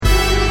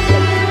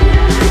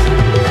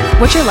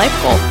What's your life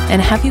goal? And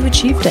have you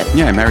achieved it?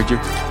 Yeah, I married you.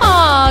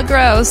 Aw,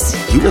 gross.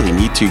 You really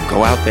need to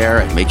go out there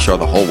and make sure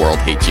the whole world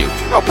hates you.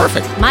 Oh,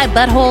 perfect. My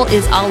butthole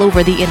is all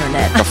over the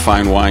internet. A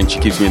fine wine. She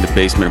keeps me in the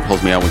basement and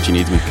pulls me out when she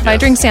needs me. If I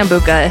drink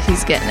Sambuca,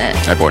 he's getting it.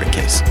 I bought a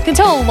case. You can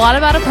tell a lot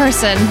about a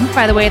person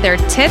by the way their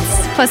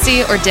tits,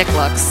 pussy, or dick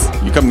looks.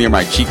 You come near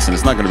my cheeks and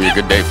it's not going to be a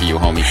good day for you,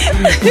 homie.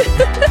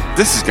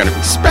 This is going to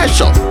be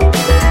special.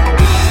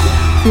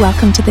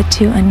 Welcome to the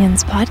Two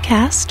Onions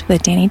podcast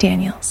with Danny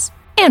Daniels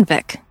and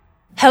Vic.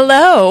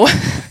 Hello.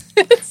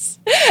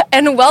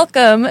 And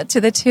welcome to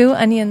the Two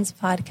Onions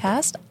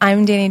podcast.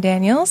 I'm Danny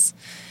Daniels.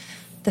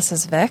 This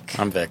is Vic.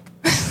 I'm Vic.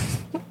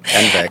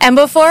 And Vic. And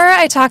before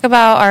I talk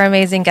about our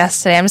amazing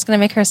guest today, I'm just going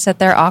to make her sit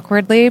there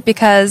awkwardly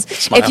because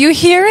Smile. if you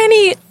hear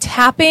any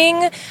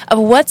tapping of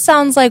what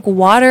sounds like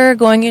water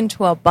going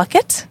into a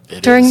bucket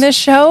during this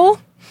show,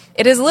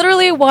 it is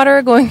literally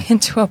water going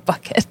into a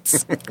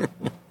bucket.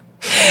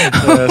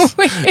 Yes.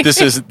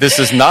 This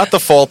is not the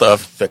fault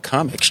of the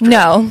comic strip.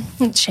 No,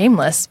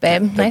 shameless,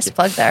 babe. Nice you.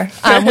 plug there.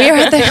 We are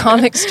at the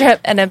comic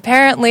strip, and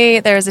apparently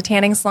there's a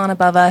tanning salon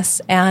above us,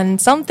 and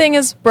something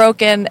is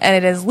broken, and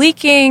it is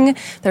leaking.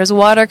 There's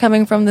water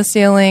coming from the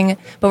ceiling,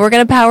 but we're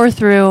going to power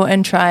through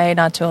and try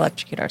not to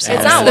electrocute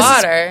ourselves. It's not This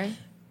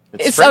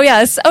is-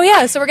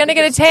 water. So we're going to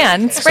get a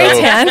tan, spray So,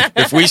 tan.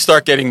 if we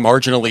start getting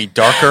marginally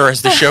darker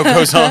as the show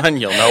goes on,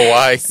 you'll know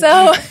why.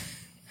 So.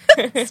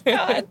 And this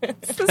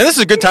is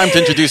a good time to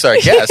introduce our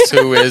guest,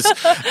 who is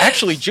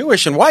actually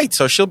Jewish and white,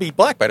 so she'll be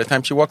black by the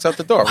time she walks out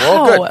the door. We're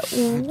all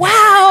good.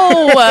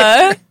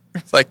 Wow.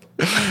 It's like,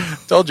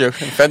 told you,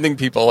 offending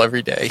people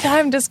every day.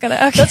 I'm just going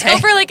to, okay. Let's go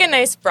for like a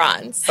nice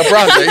bronze. A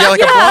bronze, yeah, like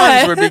Yeah.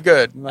 a bronze would be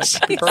good.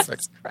 Like,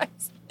 perfect.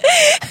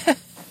 Christ.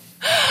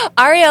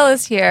 Ariel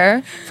is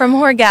here from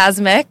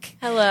Horgasmic.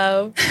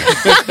 Hello.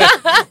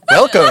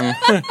 Welcome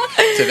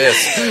to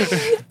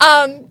this.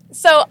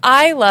 So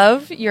I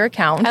love your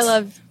account. I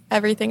love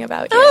everything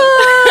about you.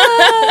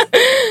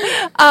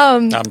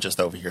 I'm just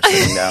over here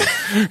sitting down.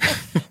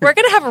 We're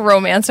going to have a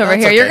romance over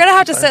That's here. You're okay. going to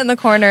have to sit in the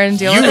corner and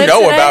deal You with it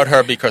know today. about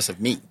her because of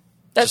me.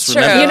 That's Just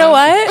true. remember- You know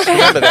what?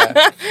 Remember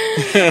that.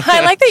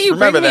 I like that you bring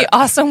Remember me that.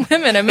 awesome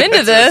women. I'm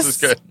into This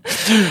this. is good.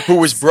 Who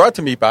was brought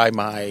to me by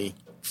my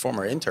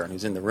former intern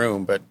who's in the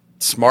room, but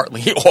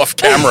smartly off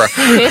camera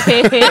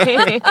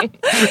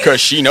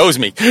because she knows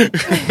me.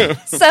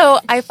 So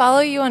I follow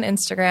you on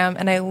Instagram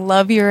and I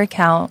love your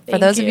account. For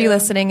Thank those of you you.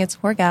 listening, it's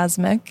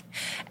Horgasmic.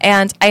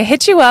 And I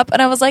hit you up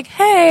and I was like,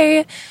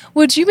 hey,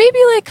 would you maybe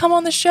like come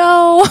on the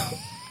show?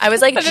 I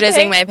was like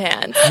jizzing my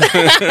pants.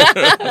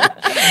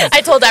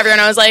 I told everyone,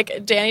 I was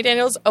like, Danny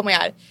Daniels, oh my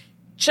God.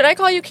 Should I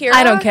call you Kira?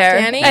 I don't care.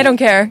 Danny? I don't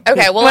care.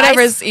 Okay, well,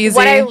 whatever's easy.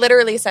 What I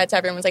literally said to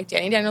everyone was like,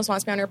 Danny Daniels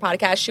wants me on her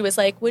podcast. She was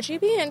like, would you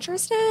be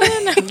interested?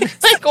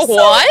 Like,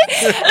 what?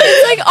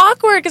 It's like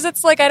awkward because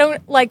it's like I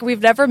don't like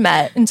we've never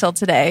met until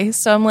today.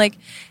 So I'm like,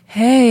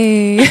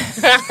 hey,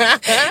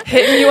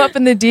 hitting you up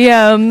in the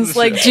DMs.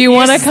 Like, do you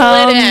want to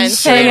come in, hang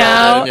straight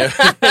out?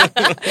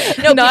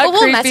 No, Not people will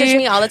creepy. message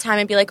me all the time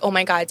and be like, oh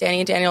my God,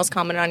 Danny Daniels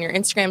commented on your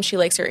Instagram. She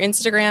likes your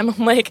Instagram.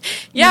 I'm like,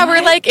 yeah,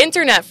 we're like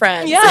internet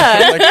friends. Yeah,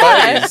 Like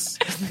buddies.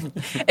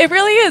 it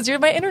really is. You're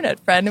my internet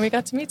friend, and we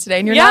got to meet today.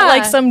 And you're Yeah. not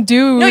like some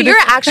dude. No, you're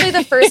actually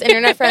the first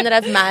internet friend that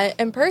I've met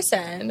in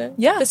person.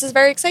 Yeah. This is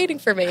very exciting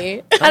for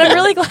me. And I'm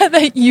really glad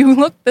that you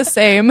look the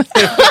same.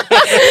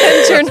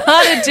 And you're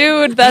not a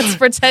dude that's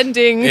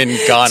pretending In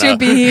Ghana. to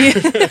be.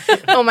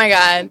 Oh my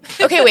God.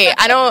 Okay, wait.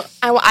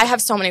 I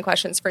have so many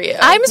questions for you.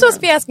 I'm supposed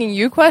to be asking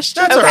you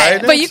questions. That's all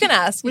right. But you can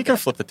ask. We can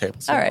flip the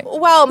tables. All right.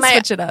 Well,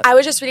 Switch it up. I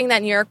was just reading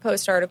that New York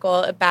Post article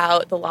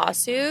about the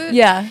lawsuit.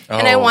 Yeah.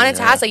 And I Oh, wanted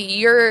to yeah. ask, like,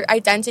 your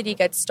identity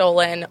gets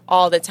stolen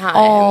all the time.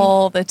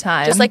 All the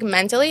time. Just like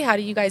mentally, how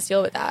do you guys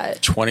deal with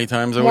that? 20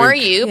 times a More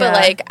week. you, Yeah. but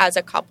like as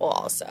a couple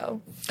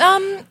also.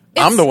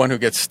 I'm the one who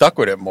gets stuck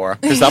with it more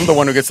because I'm the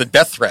one who gets the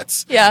death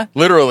threats. Yeah.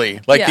 Literally.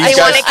 Like Yeah. these They guys.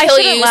 want to I kill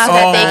shouldn't you so laugh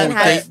that at they that. can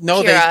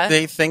have Kira.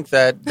 they think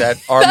that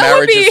our That would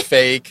marriage be- is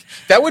fake.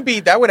 That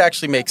would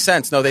actually make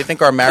sense. No, they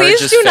think our marriage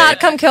Please is do fake. not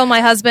come kill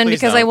my husband Please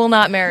because don't. I will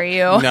not marry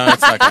you. No,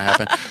 it's not going to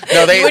happen.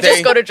 No, they You would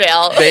just go to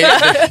jail.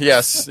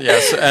 yes,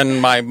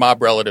 and my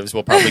mob relatives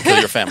will probably kill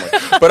your family.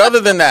 But other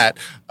than that,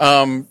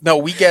 no,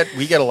 we get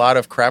a lot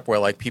of crap where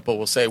like people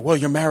will say, "Well,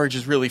 your marriage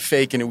is really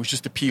fake, and it was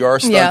just a PR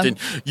stunt, Yeah. and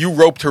you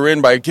roped her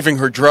in by giving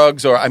her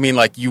drugs." Or I mean,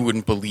 like you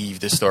wouldn't believe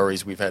the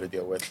stories we've had to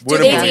deal with. Do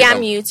they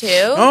DM you too?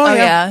 Oh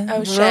yeah. yeah.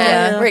 Oh shit!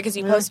 Yeah. Right, because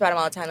you post about them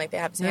all the time, like they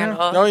have his handle.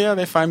 Oh yeah,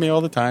 they find me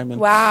all the time.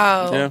 And,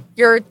 Wow. Yeah.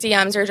 Your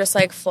DMs are just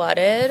like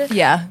flooded.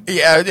 Yeah.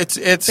 Yeah, it's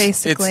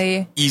Basically.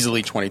 it's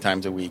easily 20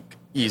 times a week.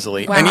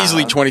 Easily. Wow. And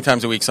easily 20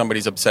 times a week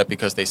somebody's upset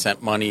because they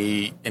sent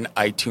money in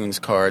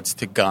iTunes cards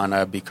to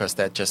Ghana because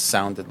that just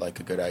sounded like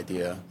a good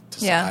idea.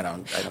 Yeah. I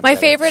don't My get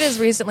it. favorite is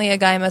recently a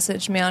guy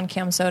messaged me on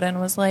Cam Soda and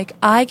was like,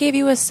 I gave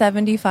you a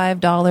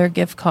 $75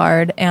 gift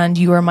card and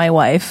you are my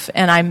wife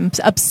and I'm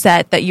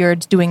upset that you're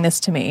doing this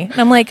to me. And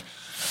I'm like,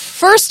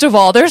 First of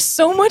all, there's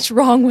so much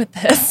wrong with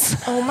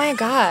this. Oh my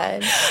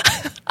God.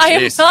 I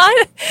am Jeez.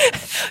 not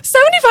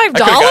 $75. I could have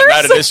gotten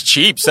out of this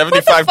cheap.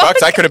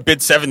 $75. I could have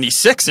bid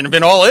 76 and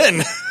been all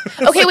in.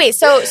 Okay, wait.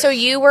 So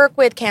you work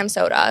with Cam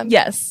Soda.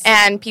 Yes.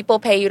 And people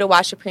pay you to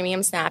watch a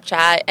premium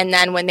Snapchat, and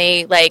then when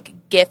they like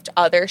gift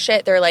other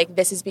shit, they're like,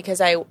 "This is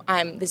because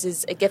I'm this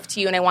is a gift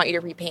to you, and I want you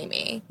to repay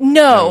me."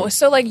 No.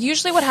 So, like,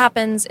 usually what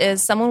happens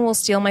is someone will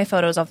steal my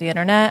photos off the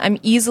internet. I'm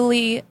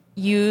easily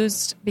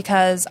used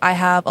because I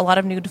have a lot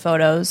of nude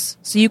photos.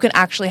 So you can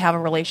actually have a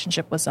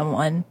relationship with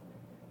someone,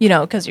 you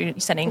know, because you're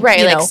sending, Right,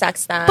 you like know,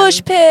 sex them.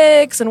 bush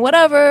pics and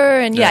whatever.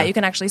 And yeah, Yeah. you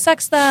can actually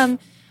sex them.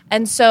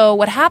 And so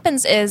what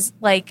happens is,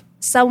 like,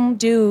 some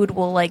dude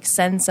will, like,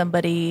 send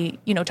somebody,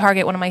 you know,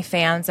 target one of my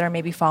fans that are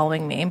maybe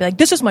following me and be like,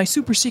 this is my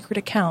super secret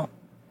account.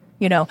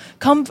 You know,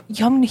 come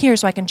here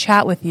so I can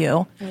chat with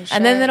you.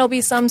 And then there'll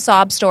be some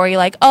sob story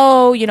like,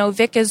 oh, you know,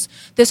 Vic is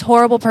this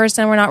horrible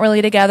person. We're not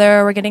really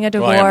together. We're getting a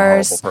divorce. Well, I am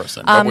a horrible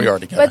person, but we are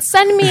together. But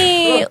send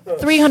me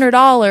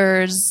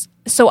 $300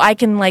 so I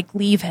can, like,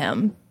 leave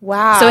him.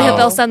 Wow. So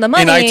they'll send the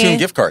money. In iTunes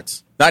gift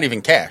cards. Not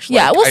even cash.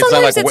 Yeah, well,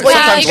 sometimes it's Well,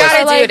 sometimes you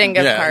gotta like- do it in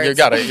gift yeah, cards. you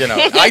gotta, you know,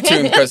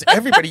 iTunes, because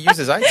everybody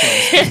uses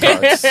iTunes gift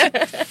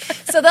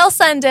cards. So they'll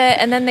send it,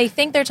 and then they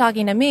think they're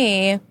talking to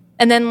me,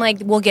 and then, like,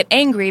 we'll get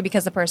angry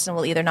because the person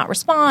will either not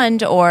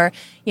respond or,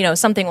 you know,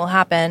 something will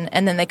happen,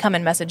 and then they come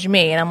and message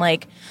me, and I'm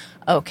like,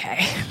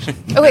 okay.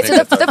 Okay, so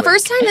the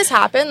first time this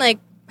happened, like,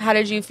 how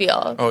did you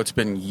feel? Oh, it's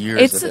been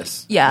years It's of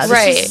this. yeah, this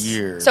Right. is-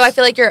 Years. So I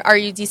feel like are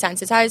you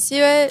desensitized to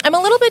it? I'm a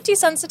little bit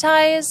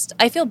desensitized.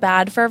 I feel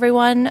bad for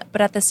everyone,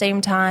 but at the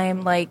same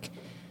time, like,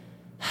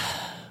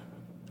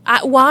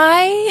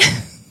 why?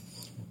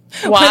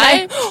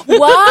 Why?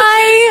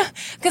 Why?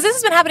 Because this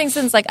has been happening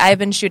since, like, I've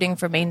been shooting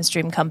for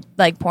mainstream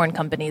like porn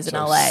companies in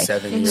So LA.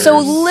 7 years. So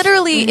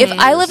literally, if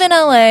I live in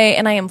LA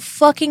and I am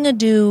fucking a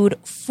dude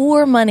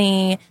for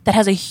money that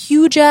has a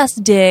huge ass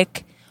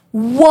dick,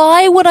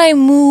 why would I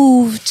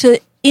move to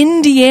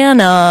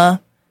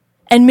Indiana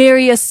and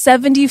marry a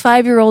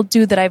 75-year-old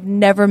dude that I've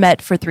never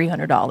met for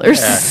 $300?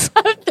 Yeah.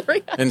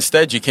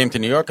 Instead, you came to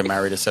New York and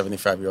married a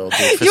 75-year-old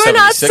dude for You're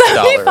not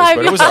 $76. But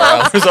it was all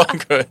right. It was all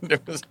good.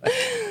 It was,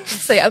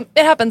 So yeah,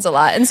 it happens a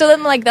lot. And so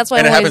then, like, that's why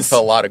and it I'm happens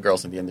always, to a lot of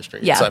girls in the industry.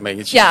 yeah, So, I mean,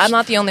 it's yeah, just- I'm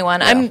not the only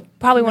one. Yeah. I'm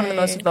probably one of the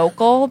most Right.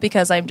 vocal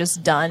because I'm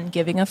just done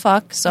giving a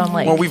fuck. So I'm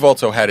like, Well, we've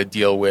also had to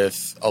deal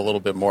with a little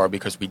bit more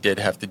because we did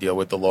have to deal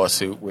with the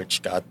lawsuit,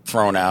 which got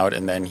thrown out,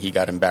 and then he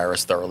got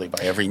embarrassed thoroughly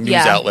by every news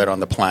Yeah. outlet on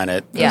the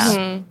planet. yeah, As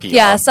PR.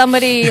 yeah,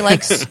 somebody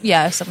like,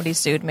 somebody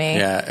sued me.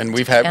 Yeah, and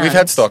we've had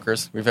And-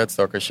 stalkers. We've had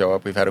stalkers show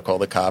up. We've had to call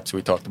the cops.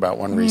 We talked about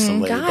one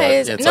recently. but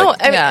Guys, it's no,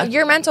 like- I mean, Yeah.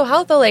 your mental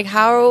health though, like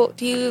how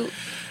do you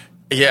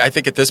yeah, I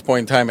think at this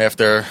point in time,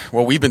 after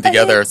we've been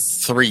together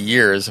it's- 3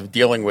 years of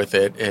dealing with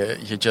it,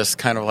 you just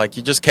kind of like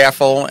you're just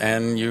careful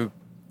and you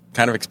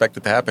kind of expect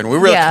it to happen.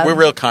 We're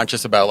real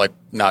conscious about like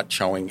not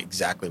showing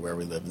exactly where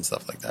we live and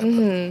stuff like that.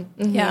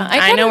 But- Yeah,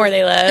 I know where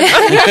they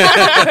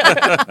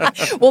live.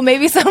 Well,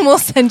 maybe someone will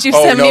send you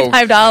Oh, no.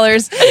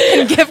 $75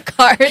 in gift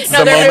cards. The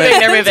moment-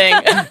 They're moving.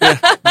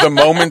 the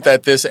moment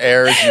that this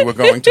airs, you are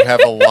going to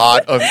have a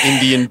lot of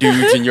Indian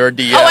dudes in your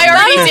DM. Oh, I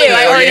already do.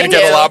 I You're already going to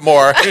get do. a lot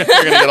more. You're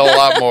going to get a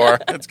lot more.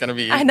 It's going to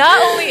be.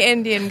 Not only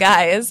Indian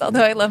guys,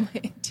 although I love my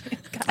Indian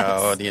guys.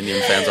 Oh, the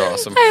Indian fans are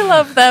awesome. I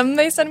love them.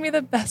 They send me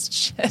the best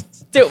shit.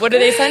 Dude, what do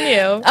they send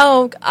you?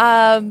 Oh,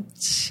 I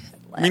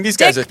mean, these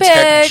guys are dick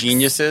tech pics.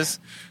 geniuses,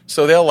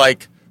 so they'll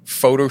like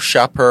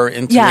Photoshop her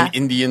into Yeah. an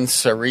Indian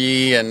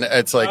sari, and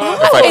it's like if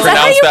I is that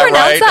how pronounce you that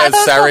pronounce right, that? I as thought it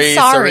was sari,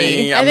 called sari.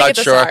 sari. I I'm think not it's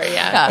a sure. sari,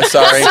 yeah.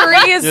 Sorry.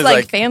 Sari is It's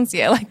like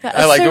fancy. I like that.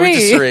 I like going to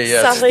Sari. sari.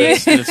 Yes, Sari.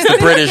 it's the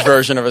British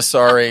version of a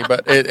sari,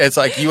 but it's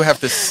like you have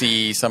to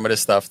see some of the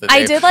stuff that I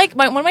they did like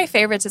one of my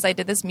favorites is I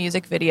did this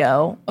music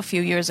video a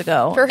few years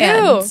ago. For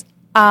who?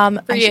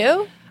 And, For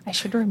you? I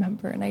should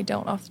remember, and I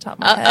don't off the top of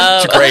my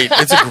head.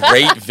 It's a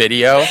great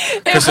video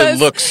because it was-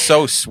 looks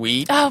so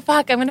sweet. Oh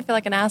fuck! I'm gonna feel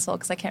like an asshole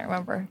because I can't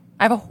remember.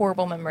 I have a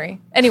horrible memory.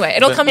 Anyway,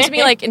 it'll come to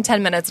me like in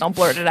 10 minutes, and I'll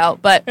blurt it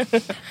out. But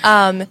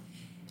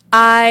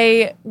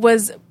I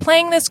was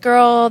playing this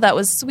girl that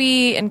was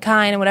sweet and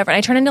kind and whatever, and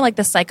I turned into like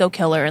the psycho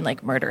killer and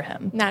like murder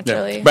him.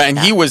 Naturally. But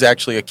he was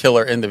actually a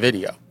killer in the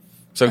video.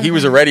 So he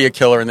was already a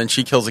killer, and then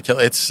she kills a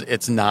killer.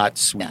 It's not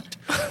sweet.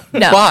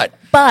 No,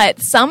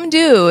 but some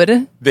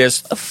dude. There's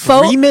Fo-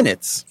 3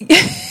 minutes.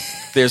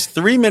 There's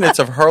 3 minutes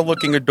of her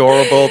looking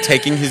adorable,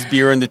 taking his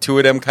beer, and the two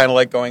of them kind of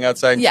like going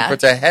outside, and Yeah. she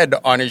puts her head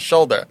on his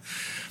shoulder.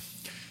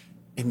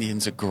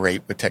 Indians are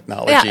great with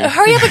technology. Yeah,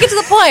 hurry up and get to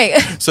the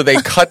point. So they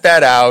cut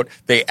that out.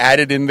 They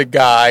added in the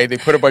guy. They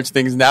put a bunch of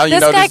things. Now you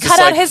This know guy this cut is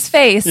out like, his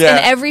face Yeah.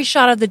 in every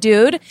shot of the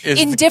dude Is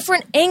in the-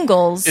 different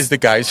angles, is the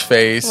guy's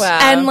face. Wow.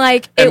 and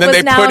like And it then was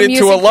they now put a it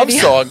to a music love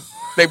video. song.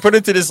 They put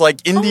it to this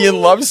like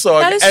Indian love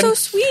song. That is and so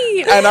sweet.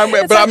 sweet. And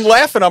I'm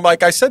laughing. I'm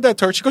like, I said that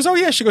to her. She goes, oh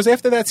yeah. She goes,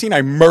 after that scene,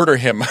 I murder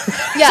him.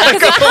 Yeah,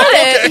 because he cut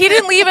it. He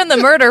didn't leave in the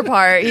murder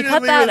part. He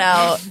cut that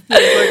out.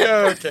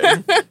 I was like,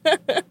 oh,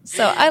 okay.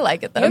 So I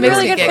like it though. You're It makes a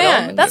really me good giggle.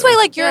 fan. That's why I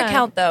like your Yeah.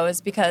 account though,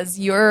 is because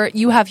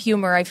you have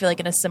humor. I feel like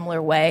in a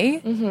similar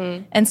way,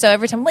 and so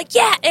every time I'm like,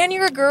 yeah, and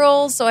you're a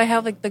girl, so I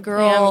have like the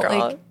girl. Damn,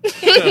 girl.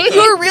 Like,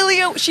 you're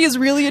really. She is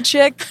really a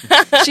chick.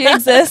 She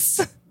exists.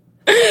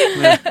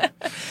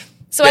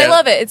 So I Yeah.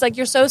 love it. It's like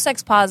you're so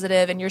sex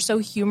positive and you're so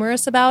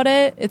humorous about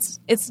it.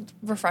 It's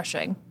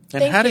refreshing.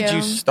 And Thank how did you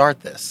you. start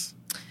this?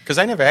 Because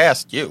I never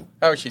asked you.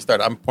 How she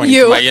started. I'm pointing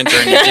You. to my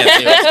intern. You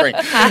can't see on screen.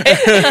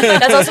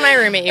 That's also my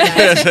roommate, you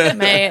guys.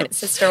 My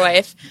sister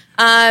wife.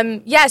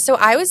 Yeah, so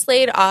I was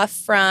laid off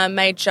from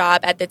my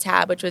job at The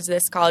Tab, which was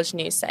this college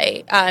news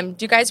site. Do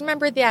you guys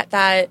remember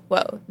that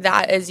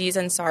Aziz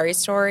Ansari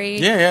story?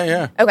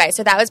 Yeah. Okay,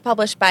 so that was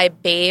published by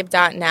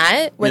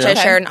Babe.net, which Yeah. I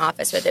Okay. shared an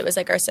office with. It was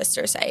like our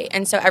sister site.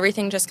 And so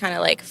everything just kind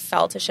of like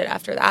fell to shit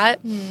after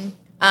that.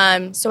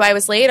 So I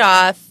was laid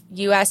off.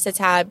 US The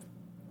Tab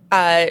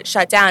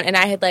shut down, and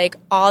I had like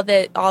all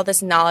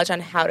this knowledge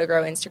on how to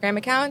grow Instagram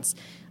accounts.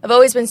 I've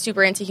always been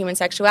super into human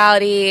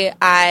sexuality.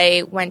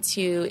 I went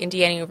to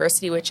Indiana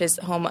University, which is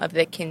home of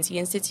the Kinsey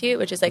Institute,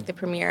 which is like the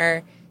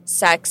premier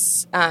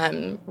sex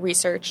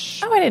research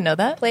Oh, I didn't know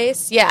that.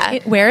 place. Yeah.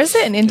 Where is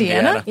it in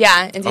Indiana?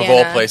 Yeah, Indiana.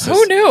 Of all places.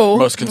 Who knew?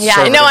 Most Yeah,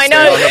 conservative no, I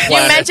know. state on the You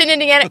planet. mentioned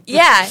Indiana.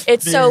 Yeah,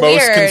 it's the so most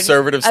weird.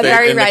 conservative A state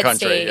very in the red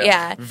country. state,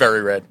 yeah.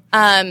 Very red.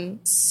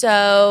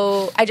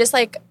 So I just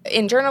like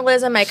in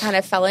journalism, I kind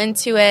of fell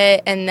into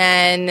it, and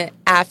then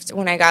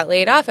when I got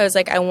laid off, I was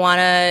like, I want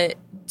to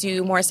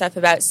do more stuff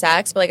about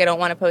sex, but like I don't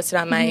want to post it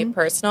on my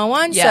personal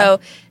one. Yeah. So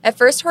at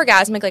first,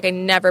 Orgasmic, like I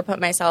never put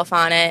myself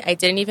on it. I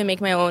didn't even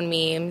make my own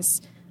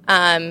memes.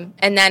 And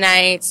then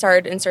I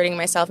started inserting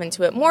myself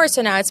into it more.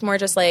 So now it's more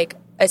just like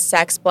a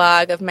sex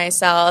blog of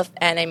myself,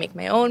 and I make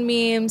my own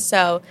memes.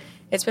 So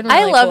it's been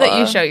really I love that cool.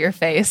 you show your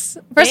face.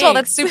 First of all,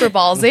 that's Thanks. super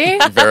ballsy.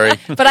 Very.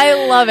 But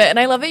I love it. And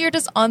I love that you're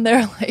just on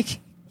there like,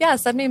 yeah,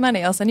 send me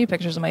money. I'll send you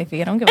pictures of my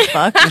feet. I don't give a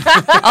fuck.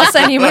 I'll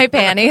send you my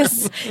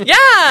panties.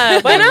 Yeah,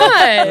 why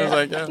not? was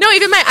like, yeah. No,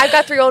 even I've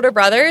got 3 older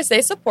brothers.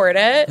 They support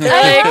it. They're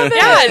I love like, it.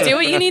 yeah, do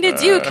what you need to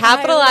do.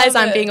 Capitalize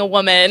love on it. being a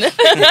woman.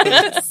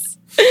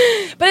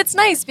 But it's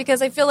nice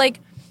because I feel like,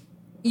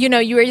 you know,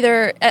 you're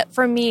either,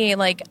 for me,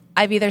 like,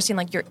 I've either seen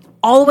like you're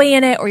all the way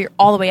in it or you're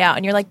all the way out.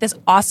 And you're like this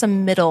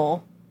awesome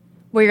middle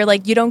where you're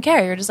like, you don't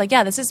care. You're just like,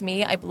 yeah, this is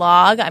me. I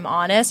blog. I'm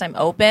honest. I'm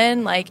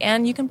open. Like,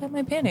 and you can pet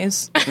my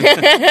panties.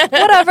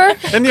 Whatever.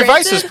 And the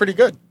advice is pretty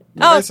good.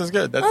 The advice is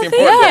good. That's the thank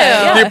important you. part.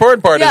 Yeah. The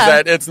important part Yeah. is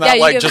that it's not Yeah,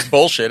 you like give- just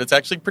bullshit. It's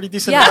actually pretty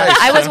decent Yeah, advice.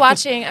 I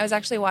was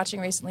actually watching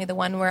recently the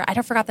one where I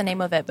forgot the name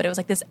of it, but it was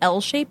like this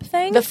L-shaped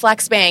thing. The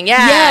flex bang. Yeah.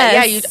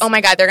 Yes. Yeah. Oh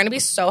my God. They're going to be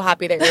so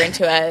happy that you're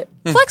into it.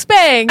 Flex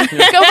Bang. Go buy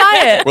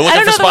it. We're I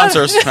looking don't for know the one-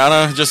 sponsors. I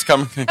don't know. Just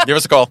come give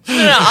us a call.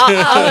 No,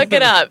 I'll hook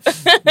it up.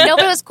 No,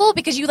 but it was cool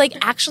because you like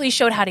actually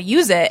showed how to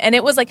use it, and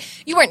it was like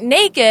you weren't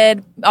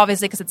naked,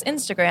 obviously because it's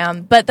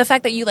Instagram. But the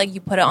fact that you like you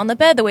put it on the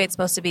bed the way it's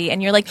supposed to be,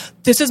 and you're like,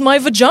 "This is my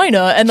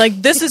vagina," and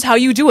like this is how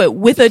you do it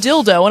with a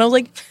dildo, and I was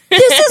like,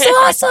 "This is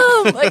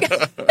awesome!" Like,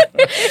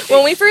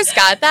 When we first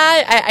got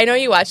that, I know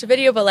you watched the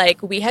video, but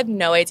like we had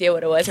no idea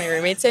what it was. My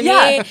roommates and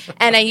Yeah. me,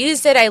 and I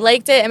used it. I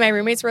liked it, and my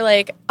roommates were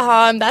like,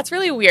 "That's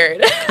really weird."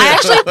 I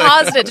actually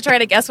paused it to try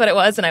to guess what it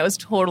was, and I was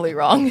totally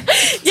wrong.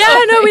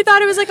 Yeah, no, we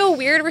thought it was like a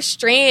weird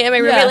restraint, and my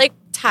roommate Yeah. like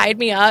tied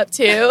me up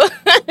too.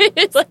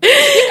 It's like-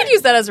 You could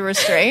use that as a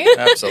restraint.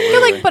 Absolutely. You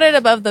could like put it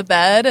above the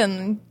bed,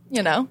 and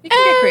you know you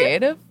can get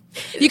creative.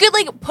 You could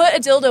like put a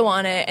dildo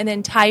on it, and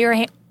then tie your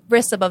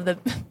wrists above,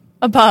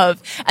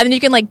 and then you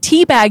can like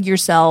teabag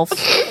yourself,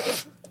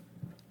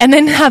 and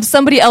then have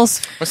somebody else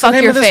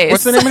fuck your face.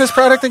 What's the name of this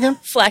product again?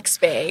 Flex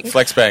bang.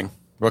 Flex Bang.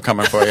 We're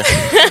coming for you.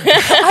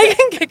 I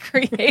can get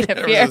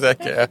creative here.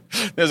 Yeah.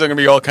 There's going to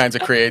be all kinds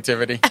of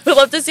creativity. I would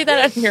love to see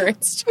that on your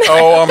Instagram.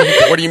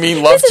 Oh, what do you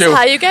mean love This is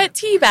how to? you get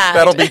teabagged.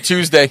 That'll be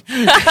Tuesday. Do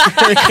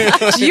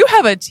you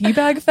have a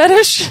teabag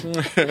fetish?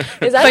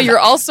 Is that But you're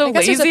also I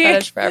guess there's a lazy?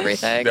 fetish for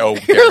everything. No,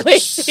 You're there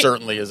lazy.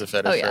 certainly is a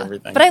fetish for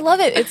everything. But I love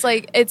it. It's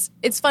like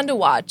it's fun to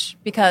watch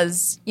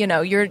because you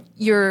know you're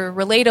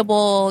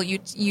relatable.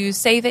 You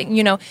say that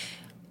you know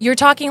you're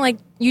talking like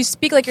you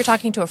speak like you're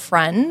talking to a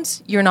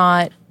friend. You're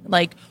not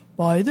like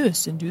buy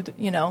this and do that.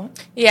 You know.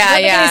 Yeah, Does that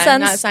make yeah, any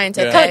sense? not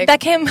scientific. Yeah. That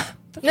came. No.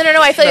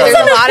 I feel like No.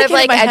 there's a lot of Came in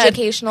like my head.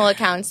 educational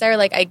accounts there.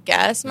 Like I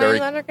guess Very-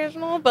 mine's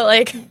educational, but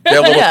like they're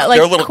a little, Yeah, like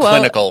they're a little quote-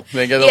 clinical.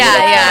 They get a Yeah, little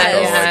yeah,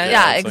 clinical. yeah. Like,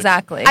 Yeah, it's like-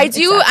 exactly. I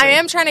do. Exactly. I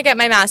am trying to get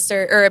my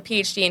master or a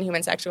PhD in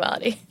human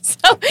sexuality, so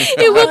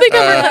it will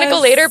become more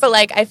clinical later. But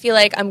like I feel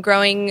like I'm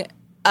growing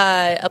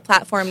a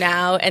platform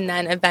now, and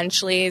then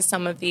eventually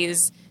some of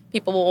these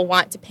people will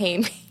want to pay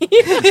me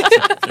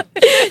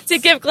to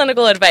give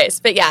clinical advice.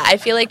 But yeah, I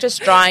feel like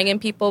just drawing in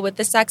people with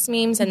the sex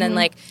memes, and then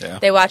like Yeah.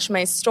 they watch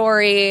my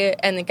story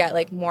and they get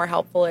like more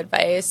helpful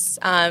advice.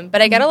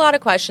 But I get a lot of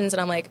questions, and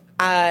I'm like,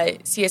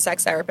 see a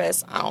sex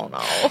therapist. I don't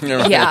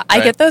know. Yeah, I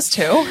Right. get those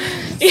too.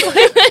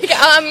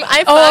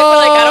 I fuck, but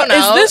like I don't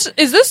know.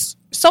 Is this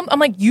I'm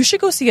like, you should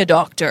go see a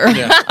doctor.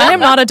 I am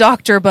not a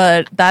doctor,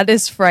 but that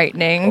is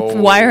frightening.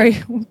 Oh. Why are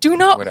you? Do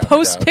not Without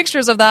post doubt.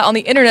 pictures of that on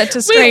the internet to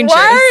Wait, strangers.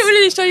 what?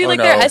 Did they show you Oh, like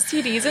no. their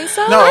STDs and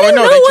stuff? No, don't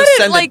no, know they what just it,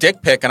 send like- a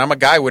dick pic, and I'm a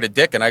guy with a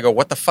dick, and I go,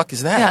 what the fuck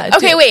is that? Yeah,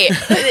 Okay, wait.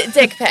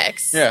 Dick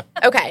pics. Yeah.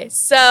 Okay,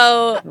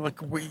 so Like,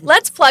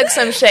 let's plug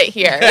some shit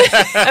here.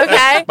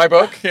 Okay. my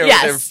book? You know,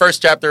 Yes. The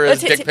first chapter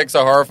is Let's- dick pics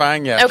are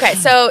horrifying. Yeah. Okay,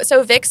 so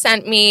Vic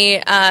sent me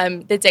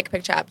the dick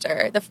pic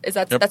chapter. Yep.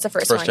 That's the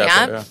first one,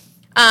 chapter, yeah?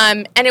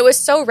 And it was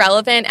so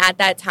relevant at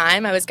that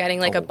time. I was getting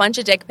like a bunch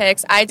of dick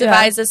pics. I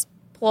devised this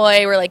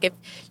ploy where like if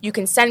you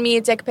can send me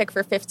a dick pic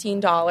for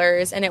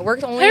 $15, and it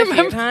worked only a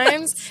few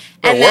times.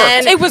 And worked.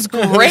 then It was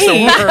great.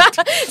 It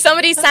worked.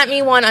 somebody sent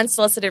me one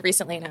unsolicited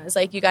recently, and I was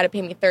like, "You got to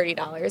pay me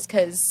 $30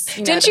 because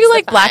Didn't you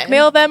like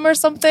blackmail them or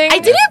something? I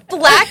didn't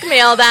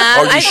blackmail them.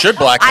 Oh, you should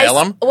blackmail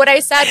them. What I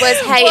said was,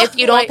 hey, if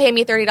you don't pay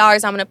me $30,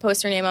 I'm going to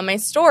post your name on my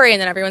story,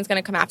 and then everyone's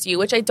going to come after you,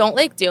 which I don't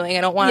like doing.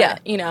 I don't want Yeah.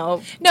 to, you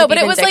know. No, to but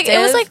be it was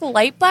vindictive. like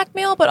light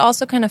blackmail, but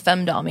also kind of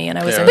femdommy, and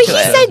I was Yeah. into But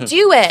he it. said,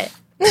 do it.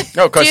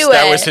 No, because Do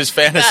that it. was his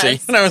fantasy.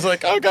 Yes. And I was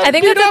like, oh, God. I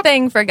think beat that's a up.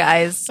 thing for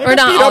guys, I or got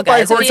not beat all up by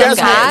guys. but some orgasmic.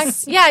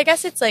 guys. Yeah, I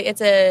guess it's like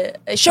it's a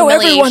Show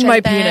everyone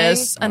my humiliation thing.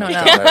 penis. I don't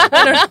know.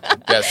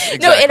 Yes,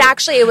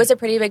 exactly. No, it was a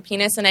pretty big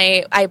penis, and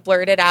I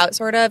blurted out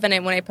sort of,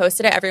 and when I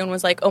posted it, everyone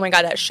was like, "Oh my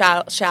god, that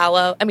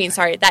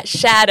that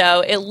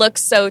shadow, it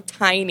looks so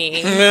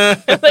tiny."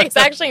 Like it's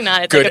actually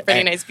not. It's like a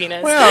pretty nice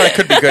penis. Well, it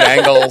could be good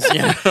angles.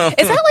 You know?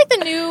 Is that like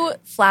the new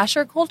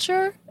flasher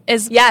culture?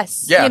 Is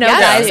Yes. Yeah. you know Yeah,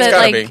 guys it's that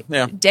gotta like be.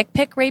 Yeah. dick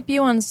pic rape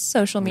you on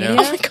social media? Oh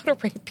my god, to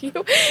rape you?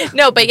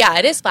 No, but yeah,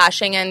 it is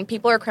flashing, and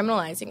people are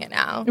criminalizing it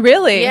now.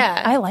 Really?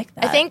 Yeah, I like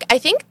that. I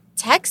think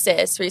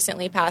Texas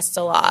recently passed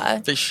a law.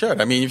 They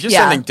should. I mean, if you're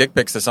Yeah. sending dick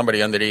pics to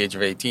somebody under the age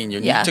of 18, you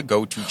Yeah. need to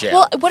go to jail.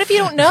 Well, what if you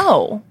don't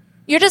know?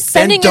 You're just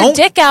sending your don't-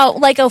 dick out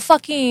like a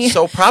fucking.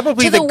 so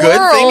probably to the the good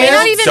world. thing May is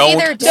not even be don't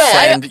their dick.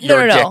 send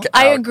your dick out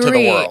I to the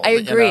agree. world. I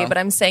agree. You know? But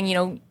I'm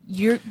saying,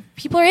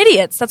 people are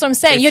idiots. That's what I'm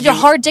saying. If You have your you-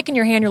 hard dick in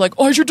your hand. You're like,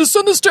 oh, I should just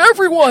send this to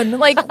everyone.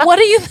 Like, what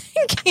are you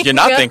thinking? You're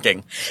not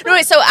thinking. No,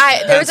 wait, so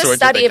there was That's a what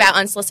study you're thinking. about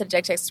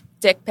unsolicited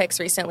dick pics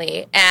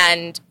recently,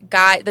 and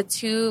the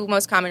two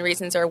most common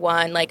reasons are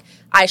one, like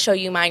I show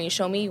you mine, you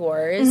show me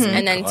yours, Mm-hmm.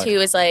 and then God. two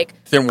is like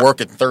Didn't work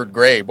in third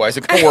grade. Why is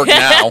it going to work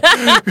now?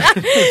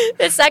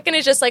 the second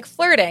is just like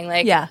flirting,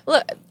 like Yeah.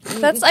 look,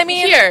 That's, I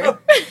mean, here,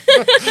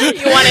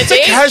 you want to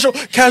date?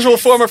 Casual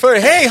form of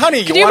flirting. Hey, honey,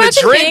 you you want a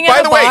imagine drink? being By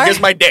at the a way, bar? here's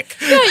my dick.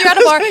 yeah, you're at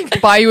a bar.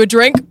 Buy you a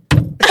drink.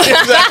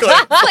 Exactly.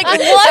 Like, what?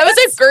 That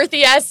was a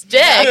girthy ass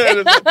dick.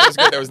 that was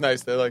good. That was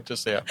nice. They're like,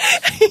 just, yeah.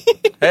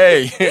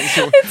 Hey.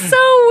 It's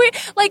so weird.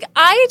 Like,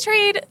 I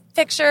trade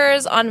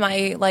pictures on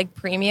my like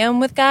premium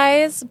with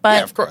guys, but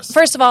Yeah, of course.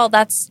 first of all,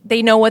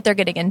 they know what they're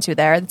getting into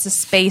there. It's a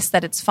space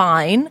that it's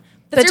fine.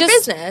 That's But your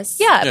just- business.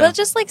 Yeah, Yeah. but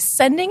just like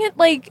sending it,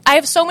 like I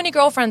have so many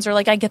girlfriends who are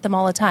like, I get them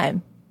all the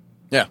time.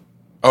 Yeah.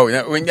 Oh,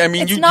 yeah. I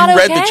mean, It's you not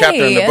read the okay.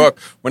 chapter in the book.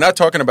 We're not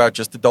talking about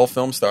just adult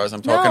film stars.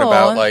 I'm talking No.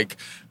 about, like,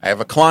 I have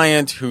a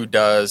client who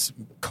does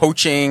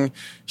coaching.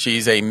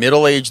 She's a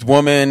middle-aged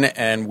woman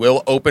and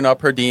will open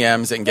up her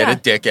DMs and get Yeah. a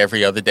dick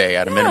every other day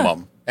at a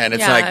minimum. And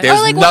it's Yeah. like, there's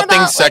Or, like, what nothing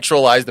about, like,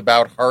 sexualized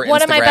about her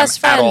One of my Instagram best at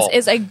friends all.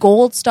 is a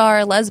gold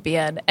star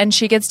lesbian, and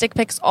she gets dick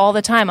pics all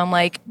the time. I'm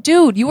like,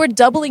 dude, you are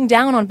doubling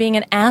down on being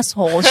an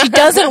asshole. She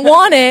doesn't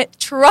want it.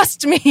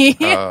 Trust me.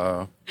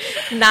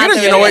 Not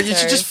You the know what? right You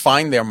should answer. just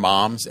find their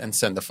moms and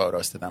send the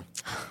photos to them.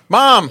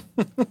 Mom!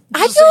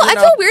 I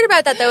feel weird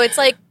about that though. It's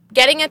like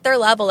getting at their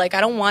level. Like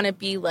I don't want to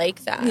be like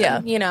that. Yeah.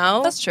 you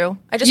know, That's true.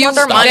 I just want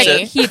their Stop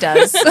money. it. He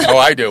does. Oh,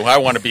 I do. I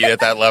want to be at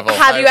that level.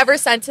 Have you ever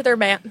sent to their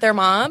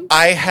mom?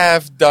 I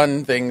have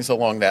done things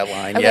along that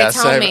line. Okay, yes,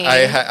 tell I've, me. I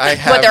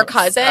have. What, their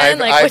cousin?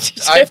 Like, what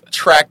you I've do?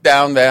 tracked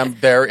down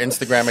their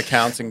Instagram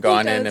accounts and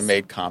gone in does? and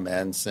made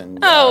comments and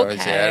Oh,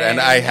 okay. and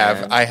I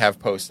have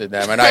posted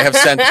them and I have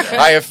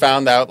I have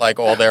found out like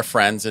all their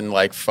friends and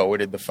like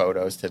forwarded the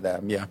photos to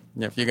them. Yeah,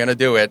 if you're gonna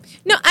do it,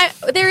 No,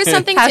 there is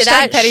something to Hashtag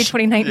that. petty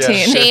 2019.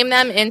 Yeah. Shame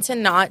them into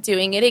not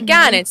doing it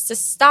again. It's to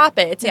stop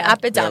it. It's an Yeah.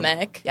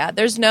 epidemic. Yeah,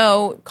 there's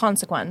no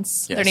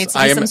consequence. yes. There needs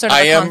to be some sort of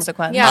I a am,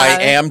 consequence. Yeah.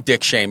 I am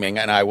dick shaming,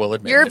 and I will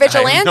admit You're a it.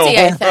 I have vigilante,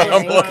 I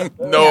think.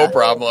 No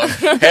problem.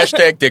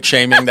 Hashtag dick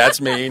shaming. That's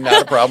me.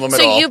 Not a problem at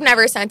So all. you've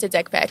never sent a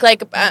dick pic,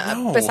 like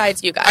No.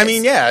 besides you guys. I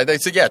mean, yeah, they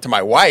said to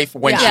my wife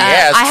when she Yeah,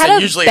 asks, I had and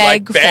to usually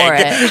beg like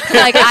beg. for it.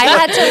 Like I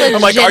had to legitimately.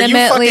 I'm like, are you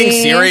fucking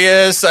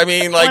serious? I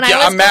mean, like, When I yeah,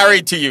 was I'm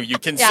married to you. You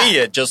can Yeah. see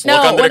it. Just No,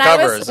 look under the when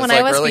covers. when It's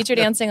I like, was really? feature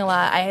dancing a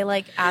lot, I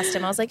like asked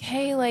him. I was like,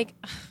 "Hey, like,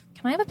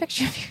 can I have a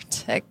picture of your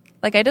dick?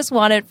 Like, I just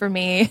want it for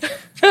me."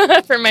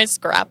 for my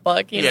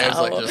scrapbook, you Yeah, it's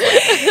know. like, just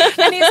like,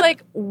 And he's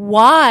like,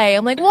 "Why?"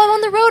 I'm like, "Well, I'm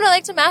on the road. I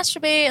like to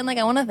masturbate, and like,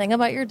 I want to think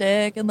about your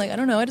dick, and like, I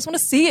don't know. I just want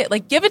to see it.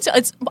 Like, give it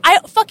to. I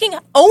fucking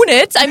own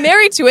it. I'm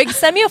married to it.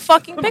 Send me a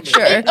fucking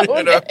picture.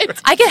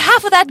 I get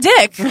half of that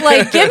dick.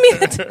 Like, give me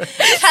the.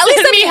 At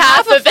least send me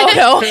half a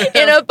photo."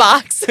 in a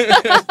box.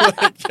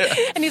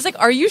 And he's like,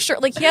 "Are you sure?"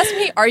 Like he asked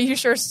me, "Are you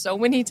sure?" so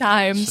many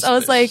times. I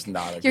was It's like,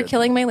 not a "You're good-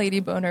 killing my lady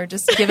boner.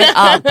 Just give it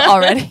up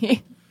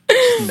already."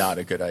 Not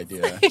a good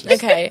idea.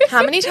 Okay.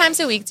 How many times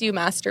a week do you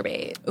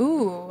masturbate?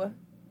 Ooh.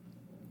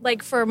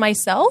 Like for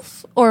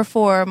myself or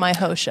for my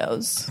ho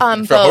shows? For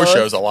Both. host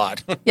shows, a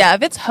lot. Yeah,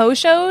 if it's ho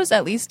shows,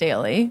 at least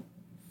daily.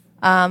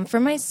 For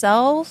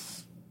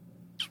myself,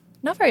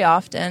 not very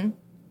often.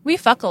 We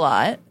fuck a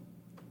lot.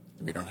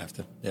 We don't have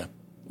to. Yeah.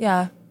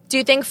 Yeah. Do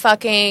you think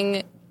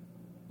fucking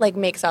like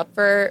makes up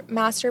for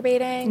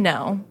masturbating?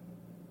 No.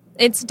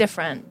 It's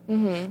different.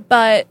 Mm-hmm.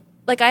 But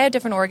like I have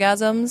different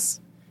orgasms.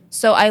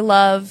 So I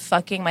love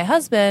fucking my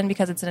husband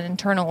because it's an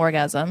internal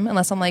orgasm,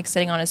 unless I'm like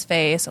sitting on his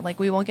face. Like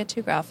we won't get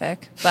too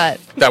graphic, but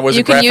That was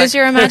you can graphic? use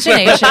your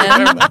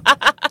imagination.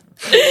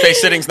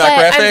 Face sitting's not But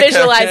graphic. I'm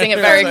visualizing it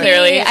very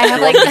clearly. I have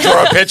You want me to like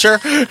draw a picture?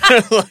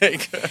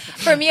 Like,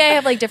 for me, I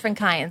have like different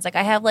kinds. Like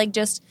I have like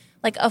just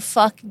like a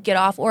fuck get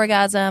off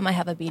orgasm. I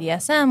have a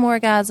BDSM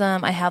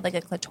orgasm. I have like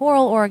a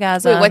clitoral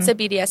orgasm. Wait, what's a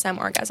BDSM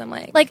orgasm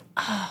like? Like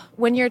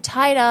when you're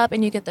tied up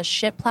and you get the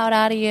shit plowed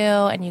out of you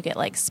and you get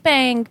like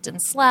spanked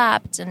and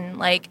slapped and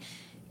like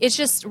it's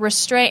just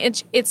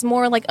restraint. It's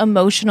more like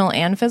emotional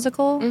and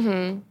physical.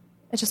 Mm-hmm.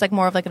 It's just like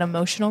more of like an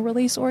emotional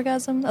release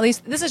orgasm. At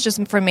least this is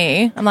just for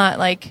me. I'm not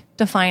like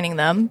defining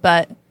them,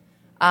 but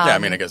yeah, I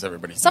mean, I guess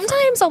everybody.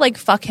 sometimes I'll like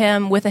fuck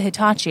him with a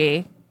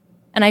Hitachi,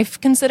 and I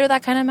consider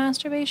that kind of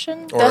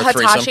masturbation. Or the a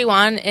threesome. Hitachi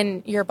one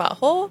in your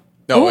butthole?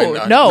 No, Ooh,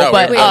 no, no,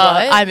 but wait,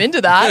 what? I'm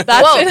into that.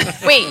 That's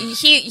Whoa, wait,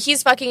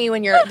 he's fucking you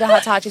when the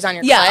Hitachi's on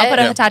your yeah, clit? I'll put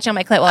a Hitachi on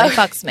my clit while he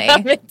fucks me.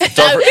 Don't for-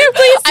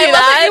 Please do I love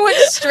that you went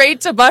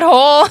straight to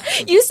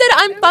butthole. You said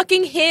I'm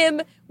fucking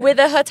him with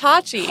a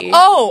Hitachi.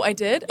 Oh, I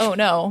did? Oh,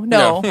 no.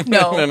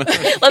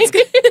 Let's go.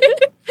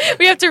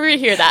 We have to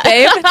rehear that.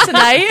 Babe,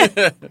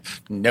 tonight?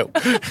 No.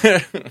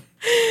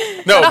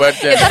 No, but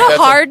Is that a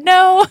hard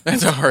no?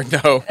 That's a hard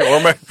no,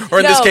 or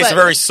in this No, case, a but-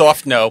 very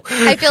soft no.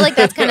 I feel like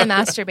that's kind of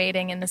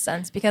masturbating in the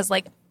sense because,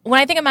 like, when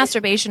I think of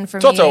masturbation for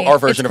It's me, also our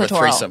version of a clitoral.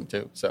 threesome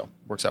too, so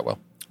works out well.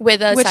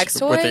 With a Which- sex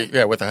toy?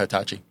 With a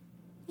Hitachi.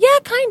 Yeah,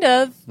 kind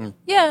of.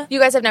 Yeah. You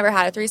guys have never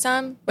had a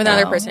threesome with No.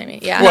 another person?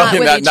 Yeah. Not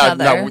with each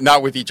other.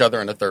 not with each other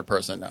in a third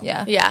person. No.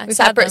 Yeah. Yeah. We've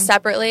had them.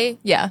 Separately?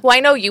 Yeah. Well,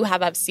 I know you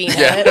have. I've seen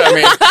Yeah, it. I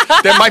mean,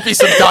 there might be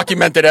some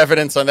documented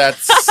evidence on that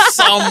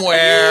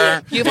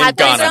somewhere. You've in had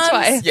Ghana. threesomes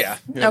twice? Yeah.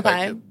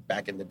 Okay. Like,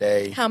 back in the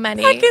day. How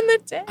many? Back in the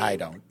day. I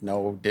don't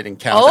know. Didn't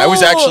count. I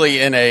was Oh.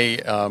 actually in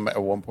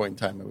at one point in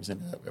time, I was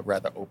in a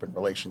rather open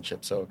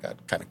relationship, so it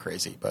got kind of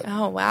crazy. But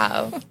Oh,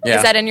 wow. Yeah.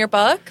 Is that in your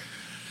book?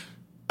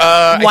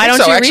 Why don't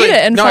you read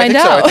it and find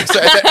out?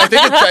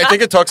 I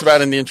think it talks about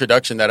in the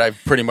introduction that I've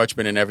pretty much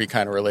been in every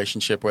kind of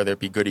relationship, whether it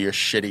be goody or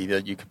shitty,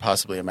 that you could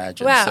possibly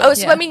imagine. Wow. So,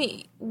 So Yeah. I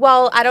mean,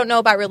 well, I don't know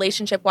about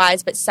relationship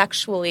wise, but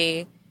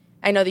sexually,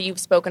 I know that you've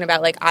spoken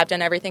about like I've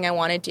done everything I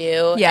want to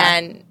do, Yeah.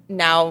 and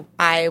now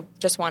I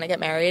just want to get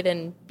married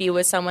and be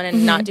with someone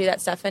and not do that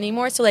stuff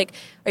anymore. So like,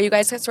 are you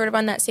guys sort of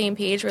on that same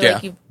page? Where yeah,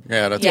 like you,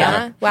 yeah, that's yeah,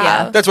 kinda- wow.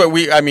 Yeah. That's what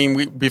we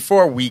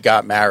before we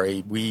got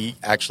married, we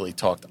actually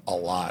talked a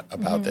lot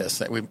about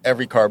this.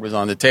 Every card was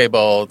on the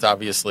table. It's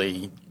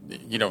obviously,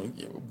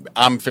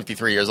 I'm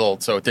 53 years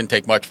old, so it didn't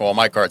take much for all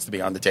my cards to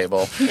be on the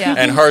table. Yeah.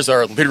 And hers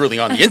are literally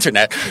on the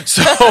internet,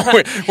 so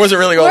it wasn't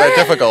really all that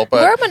difficult.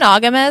 But We're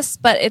monogamous,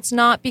 but it's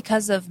not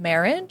because of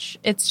marriage.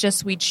 It's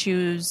just we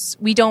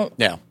don't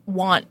Yeah.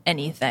 want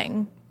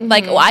anything.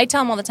 Like, I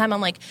tell him all the time,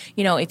 I'm like,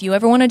 if you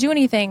ever want to do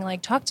anything,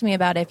 like, talk to me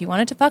about it. If you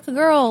wanted to fuck a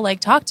girl, like,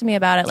 talk to me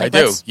about it. Like, I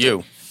do. let's-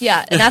 You.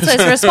 Yeah, and that's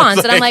his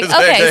response. And I'm like,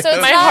 okay, so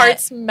it's My not-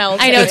 heart's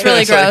melting. I know, it's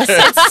really gross.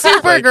 It's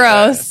super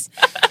gross.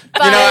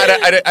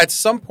 But, At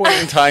some point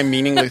in time,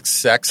 meaningless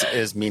sex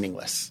is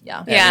meaningless. Yeah.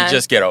 And Yeah. you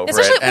just get over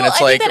especially, it. And well,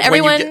 it's I like think that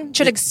when you everyone get-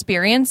 should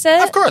experience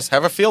it. Of course,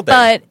 have a field day.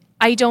 But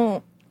I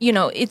don't,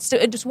 it's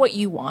just what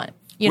you want.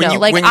 When you-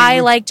 when I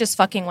you- like just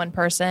fucking one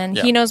person.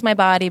 Yeah. He knows my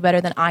body better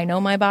than I know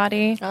my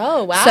body.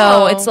 Oh, wow.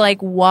 So it's like,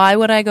 why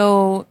would I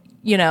go,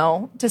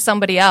 to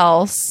somebody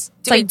else?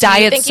 It's like do you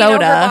diet think soda. You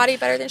know her body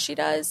better than she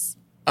does?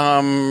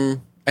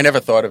 I never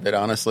thought of it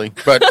honestly,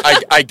 but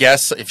I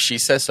guess if she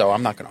says so,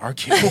 I'm not going to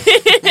argue.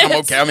 I'm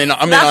okay. I'm in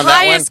on that one.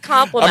 highest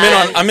compliment.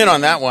 I'm in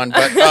on that one.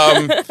 But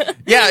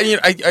yeah,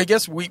 I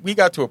guess we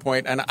got to a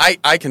point, and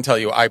I can tell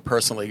you, I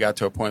personally got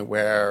to a point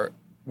where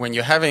when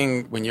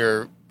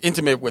you're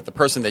intimate with the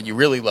person that you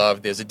really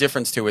love, there's a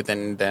difference to it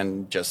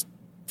than just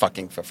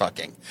fucking for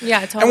fucking.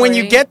 Yeah, totally. And when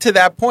you get to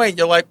that point,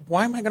 you're like,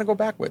 why am I going to go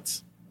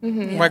backwards?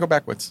 Why go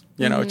backwards?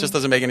 It just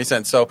doesn't make any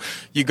sense. So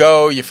you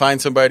go, you find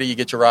somebody, you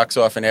get your rocks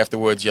off, and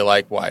afterwards you're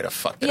like, why the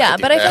fuck did I Yeah,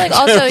 do but I feel that? like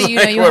also, Like,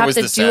 you what have was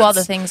to the do all the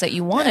sense? things that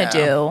you want to Yeah.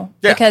 do.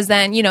 Yeah. Because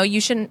then, you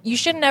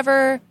should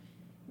never,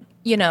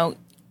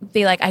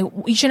 be like,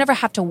 you should never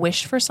have to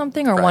wish for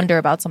something or Right. wonder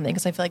about something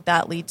because I feel like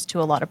that leads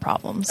to a lot of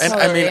problems. And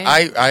Totally.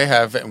 I mean, I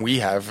have, and we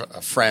have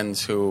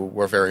friends who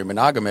were very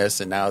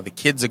monogamous, and now the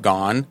kids are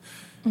gone,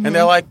 and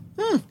they're like,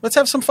 let's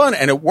have some fun,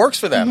 and it works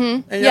for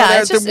them. And,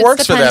 Yeah, it's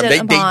works for them.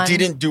 dependent They upon-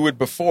 didn't do it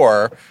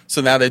before,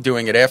 so now they're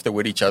doing it after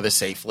with each other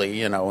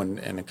safely, in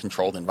a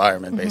controlled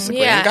environment,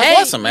 basically. Yeah. And God Hey,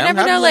 bless them, man. You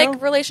never Have- know,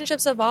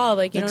 relationships evolve.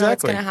 You don't know what's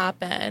Exactly. going to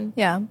happen.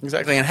 yeah.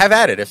 exactly, and have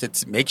at it. If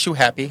it makes you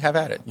happy, have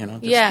at it.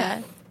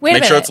 Yeah. Wait a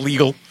Make minute. sure it's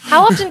legal.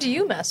 How often do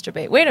you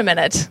masturbate? Wait a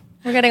minute.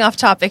 We're getting off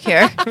topic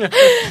here.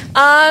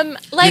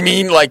 Like, You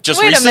mean like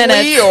just Wait a recently,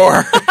 minute. or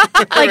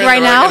Like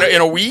right now?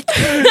 in a week?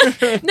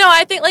 no,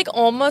 I think like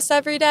almost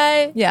every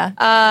day.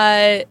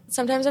 Yeah.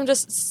 Sometimes I'm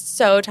just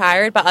so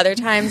tired, but other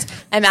times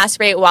I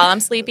masturbate while I'm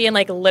sleepy and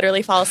like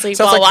literally fall asleep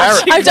Sounds while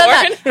like watching. I've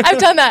done porn. that. I've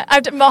done that.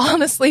 I've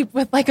fallen asleep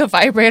with like a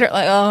vibrator.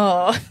 Like,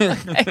 oh.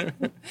 Okay.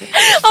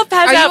 I'll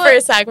pass Are out you for a-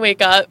 a sec,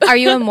 wake up. Are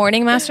you a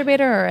morning masturbator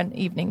or an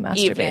evening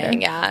masturbator?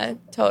 Evening, yeah,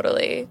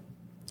 totally.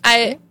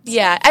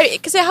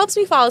 Because it helps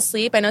me fall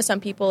asleep. I know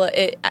some people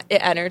it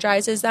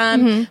energizes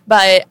them,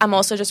 but I'm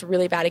also just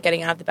really bad at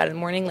getting out of the bed in the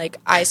morning. Like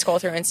I scroll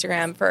through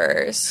Instagram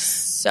for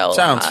so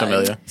Sounds long.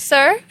 familiar.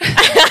 Sir?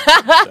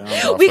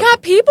 We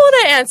got people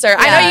to answer.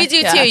 I know you do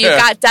yeah. too. You've Yeah.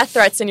 got death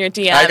threats in your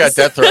DMs. I got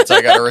death threats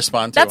I got to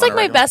respond to. That's on like a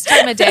my regular- best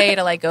time of day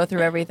to like go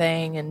through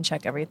everything and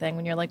check everything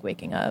when you're like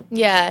waking up.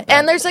 Yeah,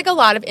 and there's like a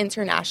lot of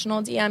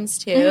international DMs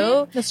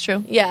too. That's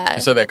true. Yeah.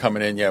 So they're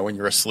coming in, when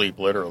you're asleep,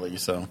 literally.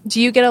 So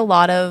Do you get a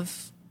lot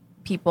of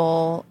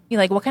people,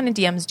 like what kind of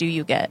DMs do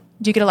you get?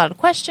 Do you get a lot of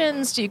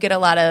questions? Do you get a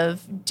lot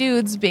of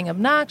dudes being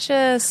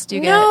obnoxious? Do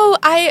you No,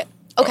 I've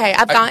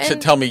gotten. to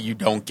tell me you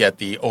don't get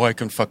the I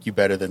can fuck you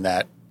better than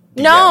that.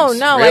 No, DMs.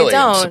 no, I Really?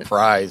 don't. I'm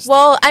surprised.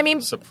 Well, I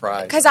mean,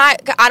 surprised. because I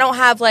don't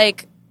have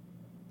like,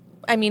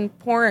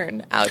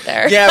 porn out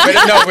there. Yeah,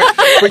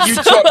 but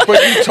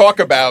you talk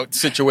about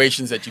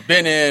situations that you've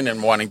been in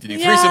and wanting to do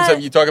threesomes. Yeah.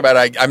 You talk about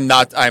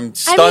I'm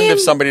stunned if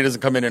somebody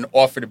doesn't come in and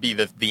offer to be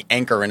the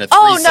anchor in a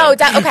Oh threesome.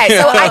 no! Okay,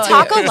 so I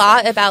talk a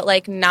lot about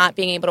like not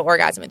being able to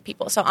orgasm with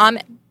people. So I'm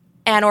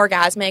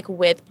anorgasmic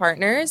with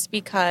partners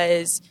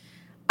because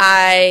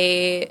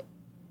I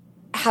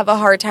have a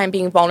hard time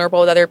being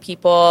vulnerable with other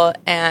people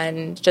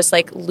and just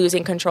like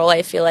losing control.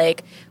 I feel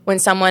like when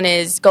someone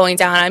is going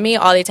down on me,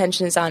 all the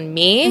attention is on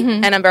me,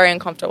 and I'm very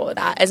uncomfortable with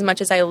that. As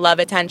much as I love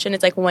attention,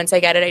 it's like once I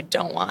get it, I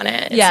don't want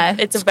it.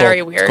 It's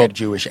very weird. It's called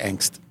Jewish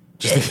angst.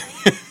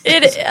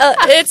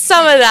 It's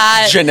some of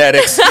that.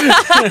 Genetics. I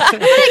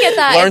get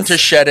that. Learn to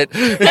shed it.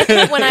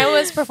 When I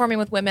was performing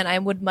with women, I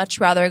would much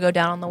rather go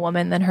down on the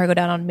woman than her go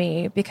down on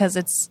me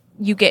because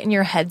you get in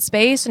your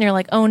headspace and you're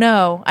like, oh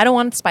no, I don't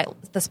want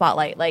the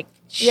spotlight. Like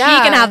she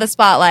Yeah. can have the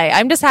spotlight.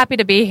 I'm just happy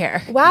to be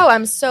here. Wow,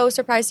 I'm so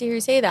surprised to hear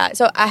you say that.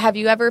 So, have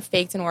you ever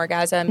faked an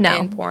orgasm No.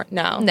 in porn?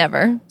 No.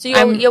 Never. So you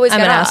always I'm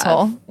get an off.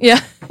 asshole. Yeah.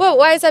 Well,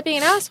 why is that being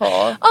an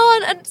asshole?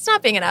 Oh, and it's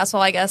not being an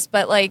asshole, I guess,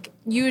 but like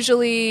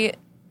usually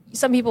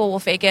some people will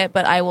fake it,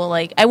 but I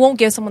won't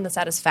give someone the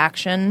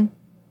satisfaction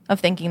of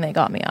thinking they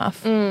got me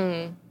off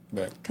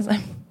Right.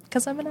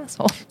 because I'm an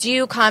asshole. Do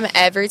you come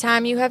every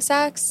time you have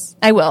sex?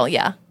 I will,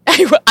 yeah.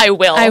 I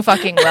will. I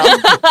fucking will.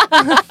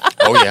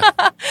 Oh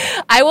yeah.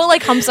 I will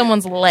like hump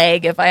someone's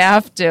leg if I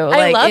have to. I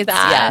Like, love it's-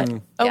 that. Yeah.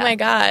 Oh Yeah. my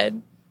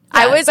god.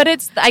 Yeah,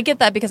 but I get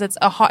that because it's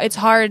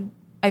hard.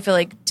 I feel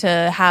like to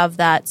have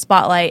that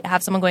spotlight,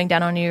 have someone going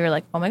down on you. You're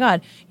like, oh my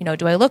god,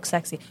 do I look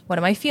sexy? What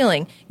am I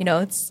feeling?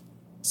 It's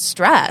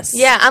stress.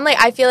 Yeah, I'm like,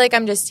 I feel like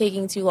I'm just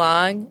taking too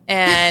long,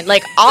 and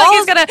like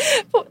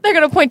They're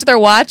gonna point to their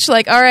watch,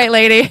 like, all right,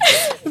 lady.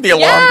 The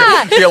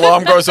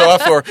alarm goes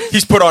off, or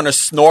he's put on a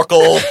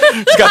snorkel.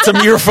 He's got some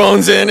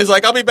earphones in. He's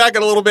like, I'll be back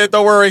in a little bit.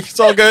 Don't worry, it's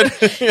all good.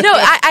 No,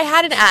 I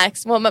had an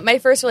ex. Well, my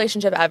first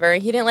relationship ever.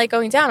 He didn't like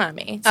going down on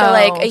me. So Oh,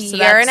 like a so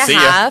year and a See ya.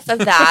 half of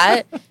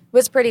that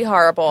was pretty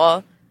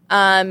horrible.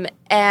 And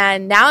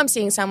now I'm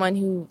seeing someone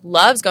who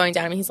loves going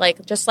down on me. He's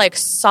like, just like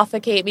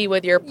suffocate me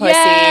with your pussy,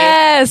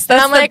 Yes,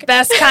 that's I'm the like-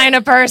 best kind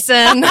of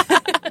person.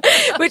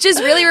 which is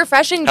really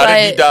refreshing. How but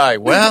did he die?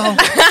 Well,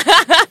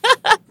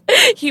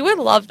 he would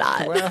love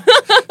that.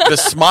 the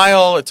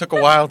smile. It took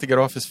a while to get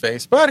off his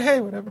face, but hey,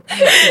 whatever.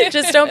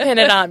 Just don't pin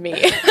it on me.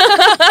 Is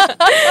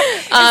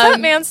that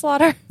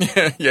manslaughter?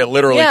 Yeah,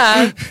 literally.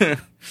 Yeah.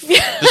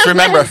 Just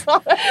remember,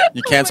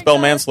 you can't spell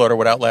manslaughter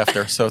without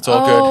laughter, so it's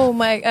all good. Oh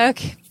my,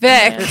 okay,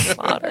 Vic.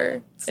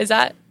 Manslaughter. Is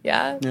that?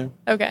 Yeah. Yeah.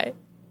 Okay.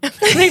 I'm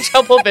having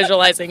trouble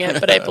visualizing it,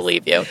 but I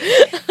believe you.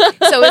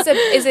 So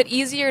is it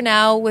easier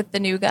now with the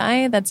new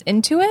guy that's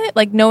into it,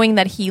 like knowing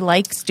that he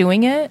likes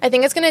doing it? I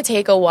think it's gonna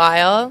take a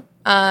while.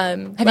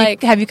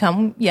 Have you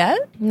come yet?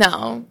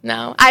 No.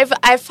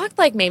 I've fucked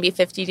like maybe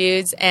 50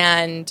 dudes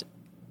and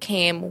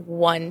came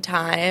one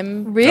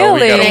time.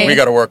 Really? Oh, we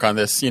got to work on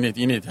this. You need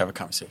to have a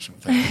conversation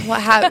with her.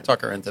 What happened? Talk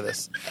her into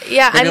this.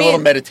 Yeah, Maybe I a mean, little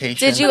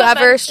meditation. did you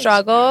ever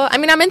struggle? I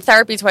mean, I'm in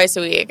therapy twice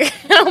a week.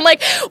 I'm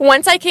like,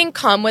 once I can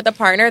come with a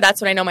partner,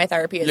 that's when I know my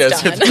therapy is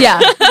Yes. done.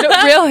 Yeah, no,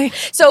 really.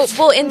 So,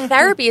 well, in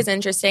therapy is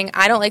interesting.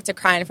 I don't like to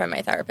cry in front of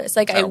my therapist.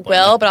 Like, I don't blame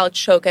will, you. but I'll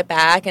choke it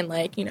back and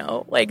like,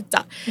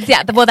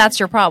 Yeah, well, that's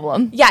your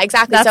problem. yeah,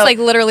 exactly. That's So- like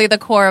literally the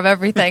core of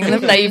everything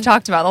that you've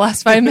talked about the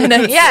last 5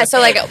 minutes. yeah. So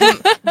like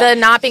the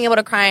not being able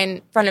to cry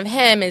in front of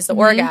him is the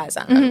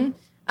orgasm.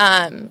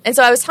 And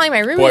so I was telling my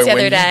roommates Boy, the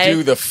other when day. you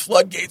do, the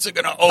floodgates are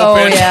going to open.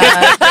 Oh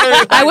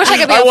yeah. I wish I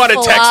could be. I want a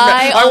a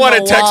fly I on want a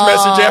the text wall.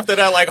 message after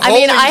that. Like, I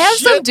mean, holy I have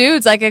shit. some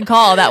dudes I can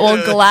call that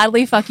will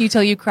gladly fuck you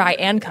till you cry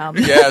and come.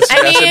 Yes,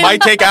 mean- it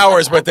might take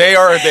hours, but they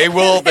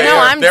will.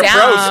 I'm they're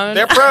down. pros.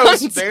 They're pros.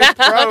 They're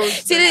pros.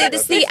 See,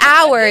 it's the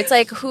hour. It's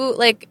like who,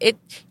 like it.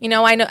 You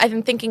know, I know. I've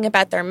been thinking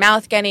about their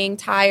mouth getting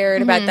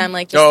tired. About them,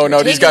 like. Just Oh no,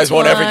 these taking guys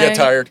won't ever get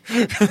time. tired.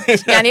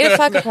 Yeah, I need to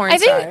fuck a porn I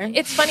star. think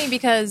it's funny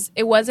because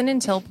it wasn't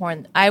until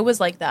porn. I was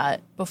like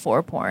that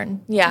before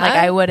porn. Yeah? Like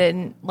I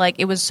wouldn't, like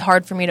it was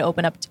hard for me to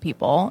open up to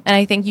people. And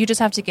I think you just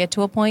have to get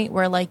to a point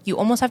where like you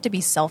almost have to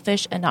be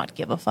selfish and not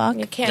give a fuck.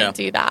 You can't Yeah.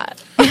 do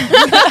that.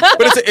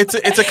 But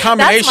it's a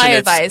combination. That's my It's-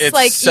 advice. It's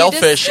Like, you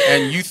selfish,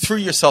 and you threw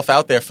yourself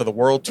out there for the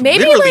world to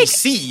Maybe literally like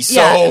see.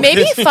 So yeah,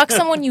 maybe fuck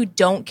someone you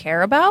don't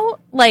care about.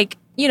 Like,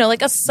 you know,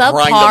 like a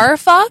Grind subpar them.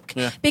 fuck.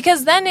 Yeah.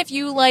 Because then if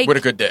you like, with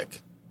a good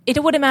dick.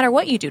 it wouldn't matter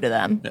what you do to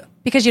them. Yeah.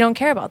 Because you don't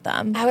care about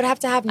them. I would have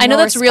to have. I know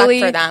no that's respect really-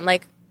 for them.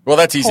 Like, Well,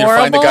 that's easy to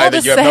find the guy Horrible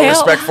that to you have no say.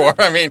 respect for.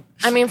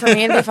 I mean, for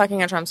me to be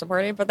fucking a Trump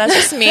supporter, but that's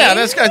just me. yeah,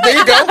 that's good. There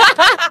you go.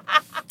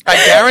 I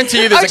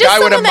guarantee you, there's Or a just guy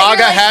with a someone that MAGA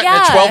you're like, hat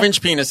and a yeah.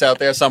 12-inch penis out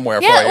there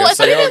somewhere Yeah, for you. well, it's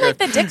So not you're all even like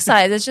good. the dick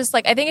size. It's just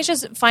like I think it's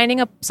just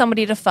finding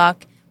somebody to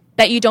fuck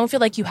that you don't feel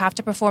like you have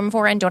to perform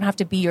for and don't have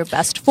to be your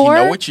best for.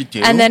 know what you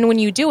do? And then when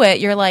you do it,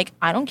 you're like,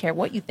 I don't care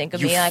what you think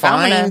of You me. Like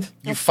I'm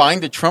gonna.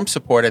 find the Trump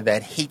supporter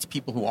that hates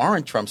people who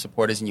aren't Trump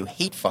supporters, and you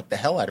hate fuck the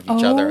hell out of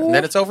each other, and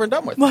then it's over and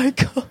done with. My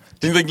God.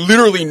 There's like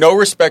literally no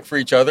respect for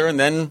each other, and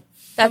then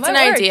That's That an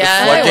might work. idea.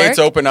 That might floodgates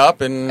work. open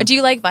up, and Do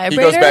you like vibrators? he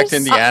goes back to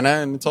Indiana,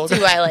 and it's all good.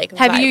 Do I like?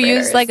 Have you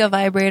used vibrators? like a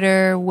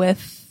vibrator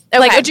with? Okay,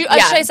 Like,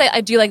 yeah. should I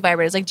say, do you like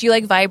vibrators? Like, do you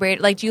like vibrate?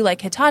 Like, do you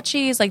like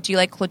Hitachis? Like, do you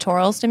like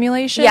clitoral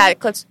stimulation? Yeah,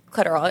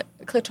 clitoral.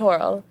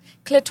 Clitoral.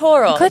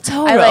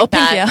 I like thank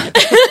that.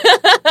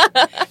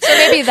 you. So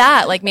maybe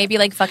that, like, maybe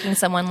like fucking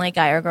someone like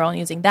guy or girl and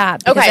using that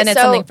because then it's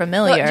something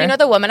familiar. Do you know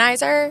the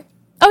womanizer?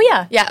 Oh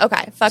yeah. Yeah.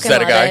 Okay. Fucking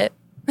that a love guy? it.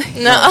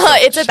 No,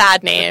 it's a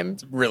bad name.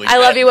 really I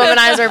love bad. you,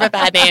 womanizer, but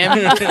bad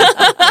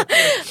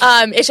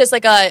name. It's just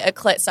like a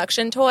clit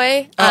suction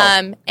toy. Oh,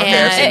 and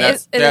okay, I've seen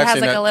that. It Yeah, I've has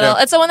seen like that, a little.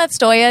 yeah. It's the one that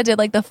Stoya did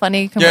like the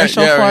funny Yeah,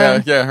 commercial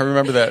for. yeah. I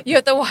remember that. You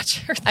have to watch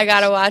her. I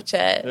gotta watch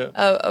it. Yeah.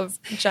 Of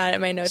jot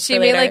in my notes. She for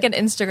made later. like an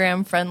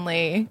Instagram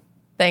friendly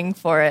thing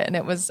for it, and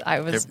I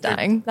was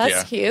dying. That's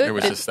Yeah, cute. It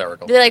was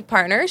hysterical. Did they like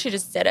partner? She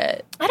just did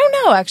it. I don't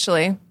know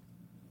actually.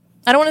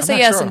 I don't want to say not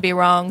yes sure. and be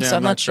wrong, Yeah, so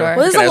I'm not sure. Well,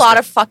 there's can a ask lot her.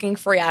 of fucking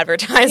free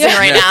advertising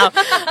right now.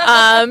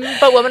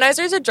 But Womanizer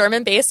is a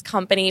German-based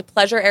company.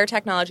 Pleasure Air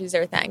Technology is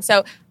their thing.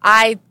 So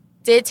I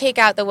did take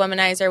out the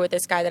Womanizer with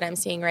this guy that I'm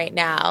seeing right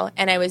now,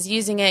 and I was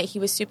using it. He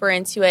was super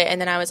into it, and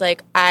then I was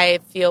like, I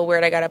feel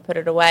weird. I got to put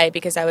it away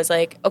because I was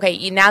like,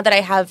 okay, now that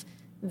I have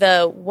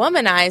the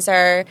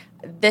Womanizer,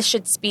 this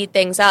should speed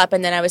things up.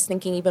 And then I was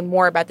thinking even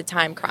more about the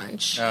time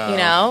crunch, Oh. you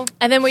know?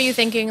 And then were you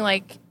thinking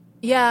like,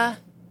 yeah,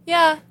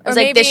 I was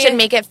like, this should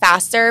make it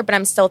faster, but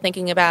I'm still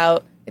thinking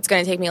about it's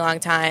going to take me a long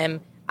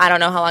time. I don't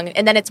know how long.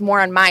 And then it's more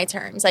on my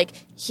terms. Like,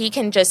 he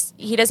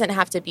doesn't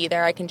have to be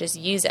there. I can just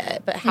use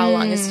it. But how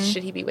long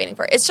should he be waiting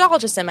for? It's all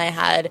just in my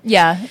head.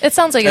 Yeah, it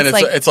sounds like And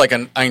it's like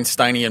an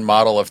Einsteinian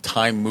model of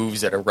time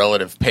moves at a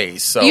relative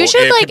pace. So You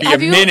should, it like, could be have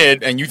a you-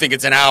 minute, and you think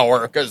it's an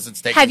hour because it's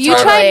taking. Have you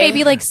time. tried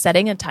maybe like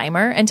setting a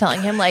timer and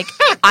telling him like,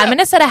 I'm going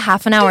to set a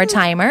half an hour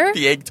timer,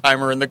 the egg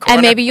timer in the corner?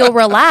 and maybe you'll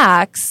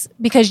relax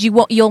because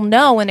you'll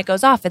know when it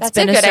goes off. It's That's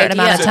a been a good certain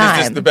amount idea. of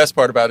So time. the best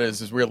part about it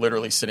is we're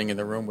literally sitting in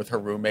the room with her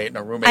roommate, and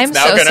her roommate's I'm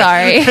now so gonna,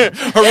 sorry.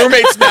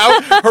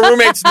 her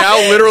roommate's now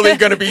literally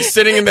going to be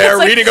sitting in there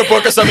reading a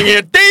book or something.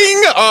 Here,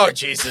 ding! Oh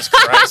Jesus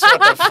Christ! What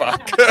the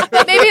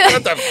fuck? Maybe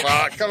what the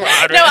fuck? Come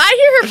on! No,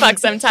 I hear her fuck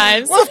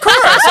sometimes. well, of course.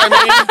 I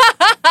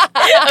mean,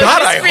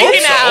 God, I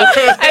freaking hope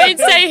so. out. I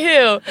didn't say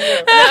who.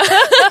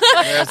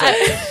 Yeah, it's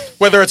like,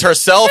 whether it's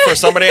herself or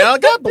somebody else,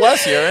 God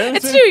bless you.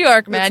 It's New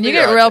York, man. New You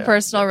get York, real yeah.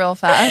 personal real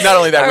fast. Not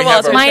only that, Or we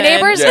have Walter a, My Good.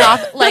 neighbors Yeah.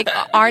 knock, like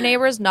our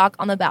neighbors knock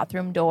on the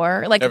bathroom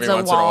door, like Every it's a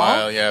once in a wall.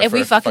 while, yeah, if for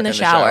we fuck in the fucking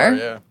the shower,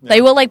 shower, yeah.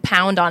 they will like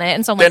pound on it,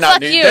 and so I'm They're like, not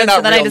 "Fuck new- you!" they're So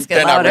not then I real- just get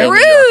they're not louder. real New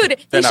York-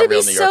 Rude. they're You not should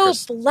real be New so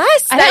Yorkers.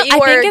 blessed I, that don't- you I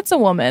were. think it's a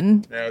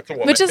woman, Yeah, it's a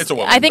woman. which is it's a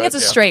woman, I think but it's a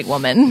yeah. straight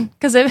woman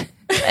because if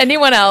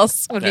anyone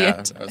else would Yeah, be.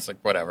 it's like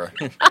whatever.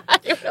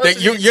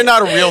 You're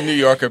not a real New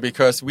Yorker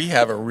because we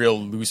have a real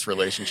loose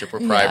relationship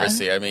with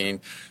privacy. I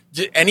mean,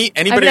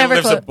 anybody who never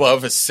lives clo-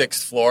 above a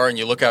 6th floor and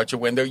you look out your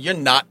window, you're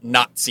not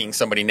seeing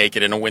somebody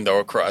naked in a window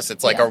across.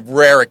 It's like a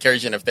rare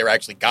occasion if they're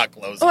actually got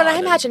clothes Oh, on. and I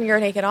imagine you're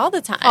naked all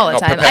the time. All the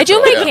time. I do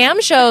perpetual, my yeah.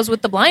 cam shows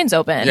with the blinds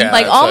open. Yeah,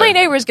 like that's all my like-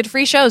 neighbors get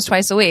free shows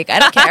twice a week. I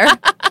don't care.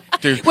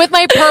 Dude, With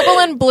my purple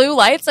and blue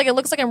lights, like it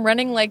looks like I'm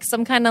running like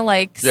some kind of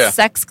like Yeah.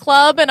 sex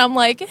club, and I'm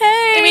like, hey.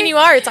 I mean, you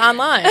are. It's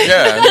online.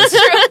 yeah, and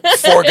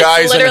it's four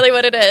guys. It's literally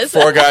what it is.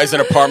 Four guys in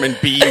apartment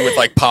B with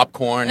like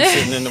popcorn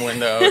sitting in the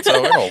window. So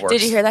it all works.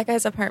 Did you hear that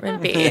guy's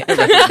apartment B?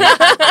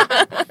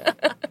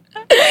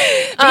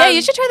 Yeah,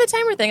 you should try the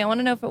timer thing. I want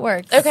to know if it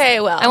works. Okay,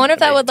 well. I wonder if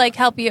that would like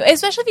help you,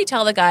 especially if you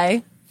tell the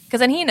guy. Because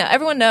then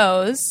everyone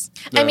knows.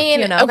 I mean,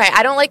 You know? okay,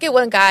 I don't like it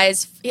when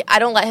guys. I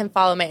don't let him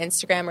follow my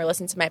Instagram or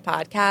listen to my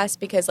podcast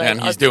because, like,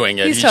 And he's doing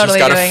it. He's He's totally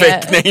just got a doing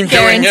fake it. name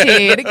doing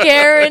it.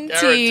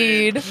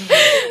 Guaranteed.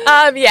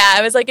 yeah,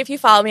 I was like, if you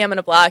follow me, I'm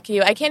gonna block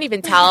you. I can't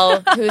even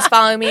tell who's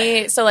following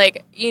me. So,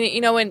 like,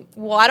 you know,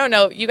 I don't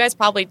know. You guys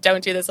probably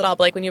don't do this at all,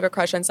 but like when you have a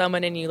crush on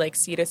someone and you like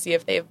see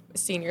if they've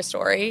seen your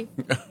story.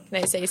 Can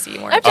I say see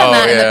more? I've done Oh,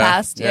 that in the yeah.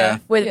 past. Yeah.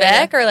 With Yeah.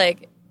 Vic or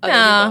like other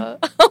No.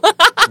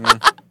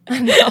 people?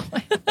 No.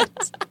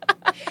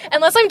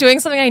 Unless I'm doing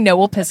something I know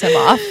will piss him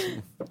off.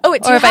 Oh,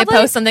 do Or you if I have,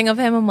 like- post something of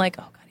him, I'm like,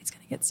 oh God, he's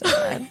going to get so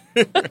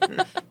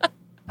mad.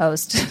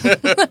 Post.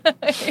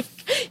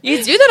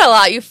 You do that a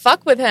lot. You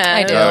fuck with him.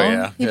 I do. Oh,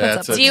 yeah. He Yeah, puts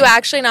it's up Do you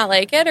actually not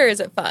like it, or is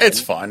it fun?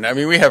 It's fun. I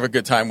mean, we have a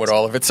good time with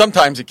all of it.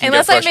 Sometimes it can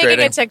Unless get I'm making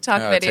frustrating. a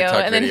TikTok video,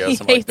 and then he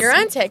something hates You're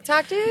on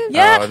TikTok, dude.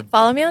 Yeah, Oh,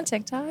 follow me on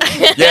TikTok.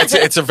 Yeah,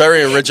 it's a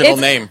very original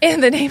name.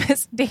 And the name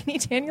is Danny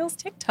Daniels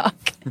TikTok.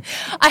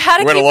 I had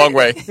to Went a keep long it-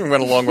 way. We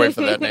went a long way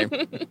for that name.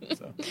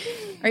 So.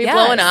 Are you Yes.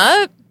 blowing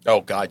up? Oh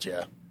God,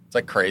 yeah. It's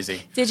like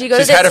crazy. Did you go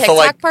She's to the had it for, TikTok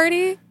like-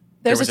 party?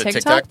 There's was a a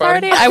TikTok, TikTok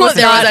party? party? I was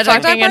There was not a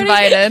TikTok fucking party?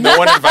 invited. No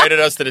one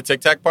invited us to the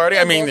TikTok party.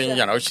 I mean,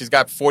 you know, she's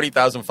got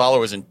 40,000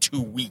 followers in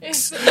 2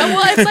 weeks.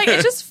 Well,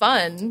 it's just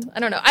fun.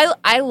 I don't know.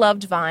 I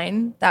loved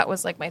Vine. That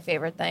was like my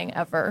favorite thing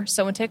ever.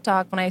 So when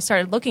TikTok, when I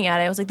started looking at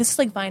it, I was like, this is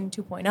like Vine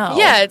 2.0.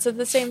 Yeah, it's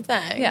the same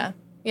thing. Yeah.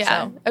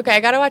 Yeah. So. Okay, I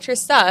gotta watch your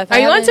stuff. Are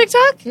you on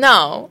TikTok?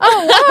 No.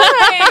 Oh,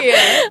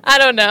 why? I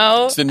don't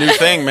know. It's the new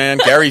thing, man.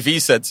 Gary Vee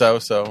said so,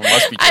 so it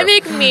must be true. I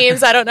make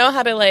memes. I don't know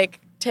how to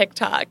like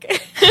TikTok.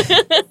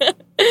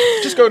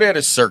 Just go there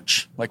to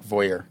search, like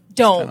voyeur.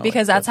 Don't, Kinda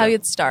because like that's how that.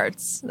 it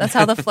starts. That's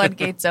how the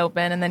floodgates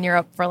open, and then you're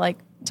up for like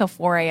till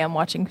 4 a.m.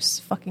 watching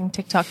fucking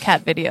TikTok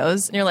cat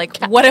videos, and you're like,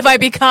 what have I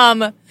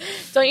become?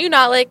 Don't you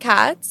not like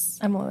cats?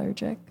 I'm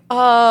allergic.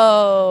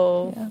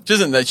 Oh. She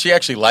isn't that she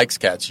actually likes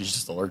cats. She's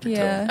just allergic to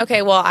Yeah. them.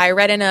 Okay, well, I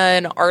read in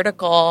an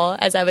article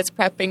as I was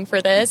prepping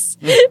for this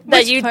that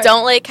Which you part?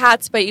 don't like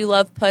cats, but you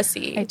love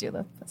pussy. I do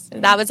love pussy.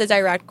 That was a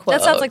direct quote.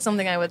 That sounds like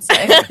something I would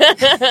say.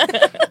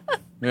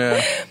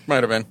 Yeah,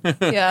 might have been.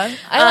 Yeah.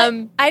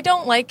 I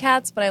don't like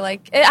cats, but I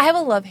have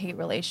a love-hate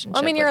relationship.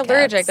 I mean, you're with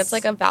allergic. cats. That's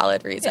like a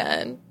valid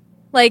reason.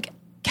 Like,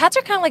 cats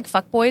are kind of like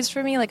fuckboys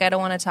for me. Like, I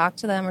don't want to talk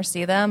to them or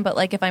see them, but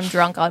like if I'm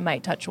drunk, I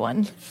might touch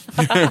one.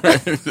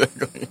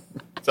 Exactly.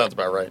 Sounds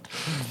about right.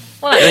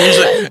 Well,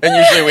 And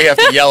usually we have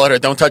to yell at her,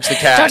 "Don't touch the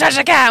cat! don't touch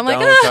the cat. I'm like,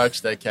 Don't ah.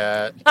 touch the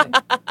cat!"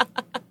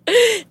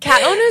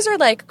 Cat owners are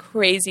like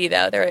crazy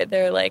though.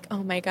 They're like,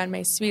 oh my god,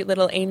 my sweet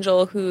little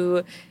angel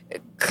who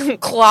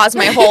claws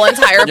my whole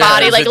entire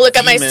body. he's Like, a look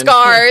at my demon.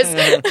 scars.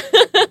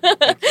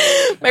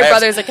 My have-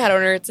 brother's a cat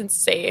owner. It's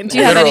insane.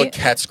 you have Literal any-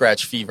 cat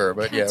scratch fever,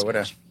 but yeah,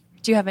 whatever.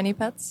 Do you have any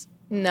pets?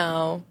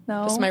 No,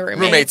 No? just my roommate.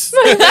 Roommates.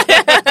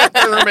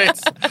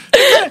 Roommates.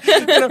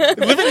 You know,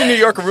 living in New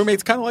York, a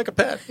roommate's kind of like a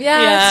pet.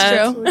 Yeah,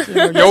 Yeah. that's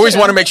true. You always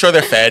want to make sure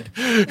they're fed.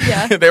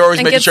 Yeah. They're always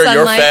And making get sure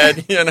sunlight. you're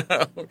fed. You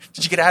know,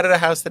 did you get out of the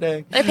house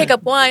today? I pick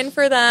up wine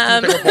for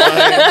them. Pick up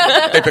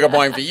wine. They pick up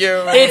wine for you.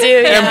 They do,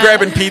 And I'm yeah.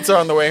 grabbing pizza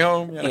on the way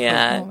home. You know?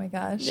 Yeah. Oh my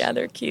gosh. Yeah,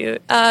 they're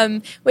cute.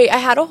 Wait, I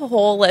had a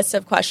whole list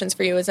of questions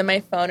for you. It was in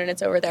my phone and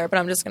it's over there, but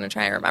I'm just going to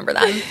try and remember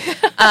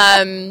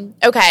them.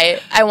 Okay,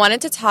 I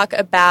wanted to talk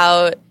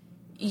about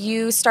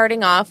you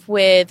starting off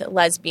with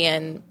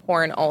lesbian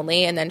porn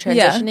only and then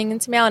transitioning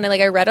into male. And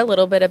I read a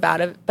little bit about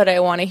it, but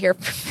I want to hear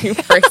from you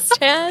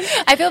firsthand.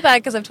 I feel bad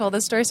because I've told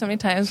this story so many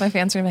times. My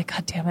fans are gonna be like,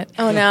 God damn it.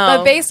 Oh, no.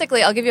 But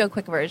basically, I'll give you a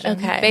quick version.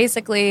 Okay.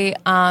 Basically,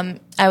 I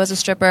was a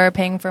stripper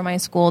paying for my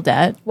school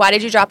debt Why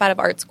did you drop out of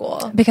art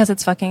school? because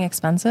it's fucking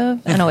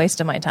expensive and a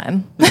waste of my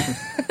time.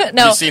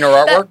 No. You seen her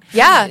artwork?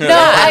 Yeah, no,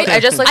 I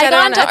just looked I at got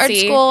it on into art Etsy.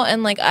 school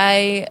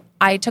and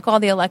I took all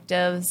the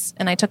electives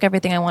and I took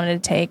everything I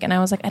wanted to take and I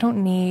was like, I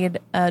don't need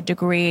a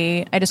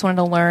degree. I just wanted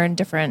to learn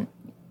different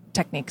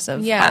techniques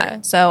of Yeah.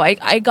 art. So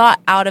I got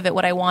out of it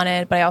what I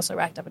wanted, but I also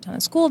racked up a ton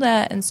of school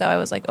debt, and so I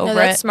was like over No,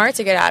 that's it. smart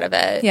to get out of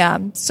it. Yeah.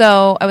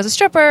 So I was a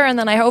stripper, and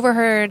then I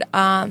overheard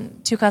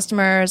two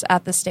customers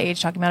at the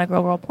stage talking about a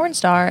girl porn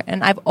star.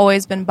 And I've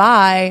always been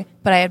bi,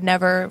 but I have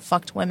never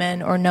fucked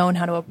women or known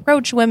how to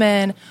approach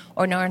women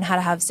or known how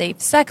to have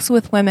safe sex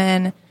with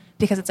women.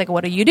 Because it's like,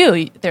 what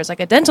do? There's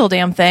like a dental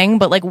dam thing,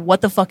 but like,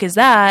 what the fuck is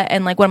that?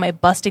 And like, what am I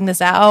busting this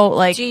out?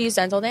 Like, Did you use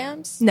dental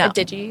dams? no. Or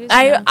did you use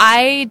I them?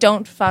 I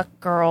don't fuck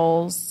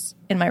girls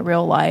in my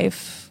real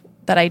life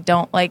that I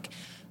don't like.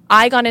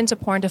 I got into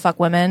porn to fuck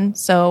women.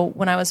 So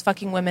when I was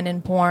fucking women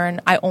in porn,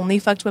 I only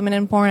fucked women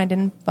in porn. I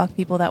didn't fuck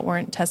people that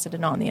weren't tested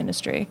and not in the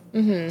industry.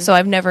 Mm-hmm. So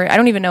I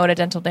don't even know what a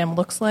dental dam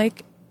looks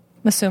like.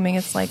 I'm assuming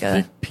it's like a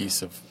Big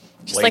piece of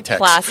just latex. like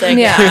plastic.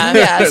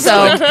 yeah.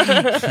 So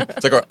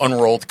It's like an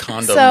unrolled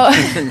condom. So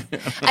I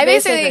basically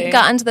Basically.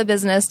 got into the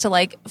business to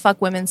like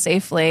fuck women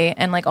safely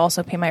and like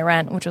also pay my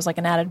rent, which was like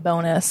an added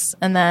bonus.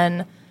 And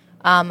then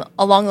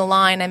along the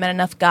line, I met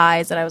enough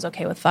guys that I was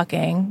okay with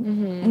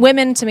fucking.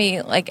 Women to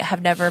me like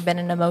have never been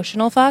an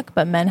emotional fuck,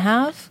 but men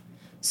have.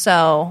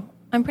 So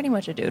I'm pretty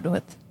much a dude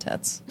with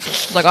tits.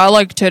 Like, I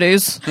like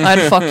titties.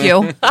 I'd fuck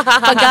you.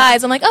 But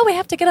guys, I'm like, oh, we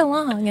have to get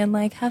along and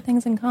like have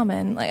things in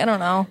common. Like, I don't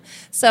know.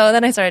 So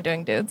then I started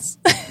doing dudes.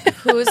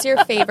 Who's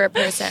your favorite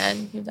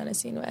person you've done a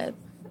scene with?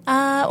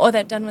 That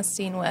I've done a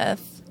scene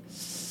with.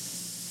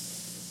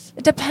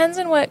 It depends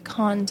on what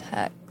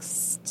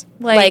context.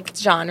 Like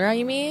genre,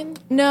 you mean?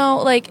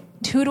 No, like,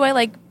 who do I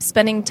like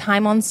spending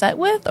time on set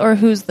with, or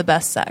who's the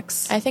best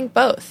sex? I think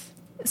both.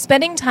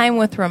 Spending time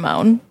with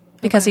Ramon,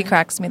 because he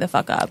cracks me the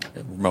fuck up.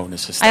 Ramon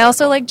is hysterical. I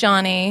also like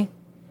Johnny.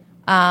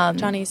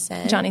 Johnny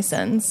Sins. Johnny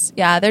Sins.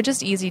 Yeah, they're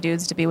just easy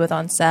dudes to be with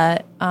on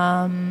set.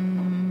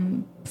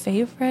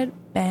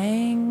 Favorite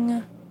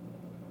bang?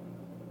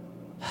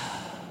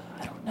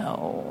 I don't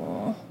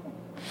know.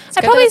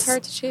 It's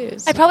hard to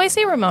choose. I'd probably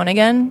say Ramon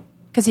again,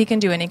 because he can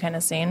do any kind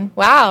of scene.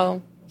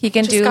 Wow. He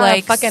can Just do got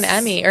like a fucking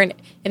Emmy or an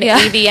Yeah.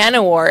 AVN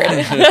award.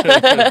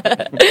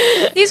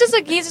 he's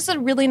just a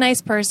really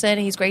nice person.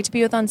 He's great to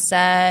be with on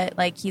set.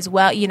 Like, he's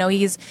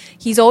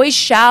he's always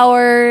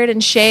showered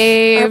and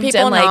shaved. Are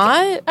people and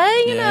like,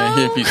 not?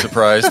 Yeah, he'd be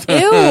surprised. Ew.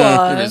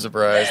 He'd be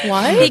surprised.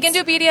 What? He can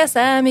do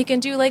BDSM. He can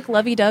do like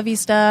lovey-dovey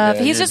stuff.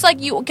 Yeah, he's just like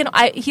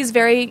he's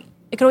very.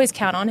 I could always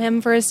count on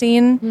him for a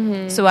scene.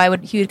 Mm-hmm. So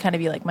he would kind of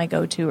be like my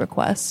go-to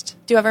request.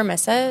 Do you ever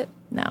miss it?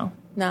 No,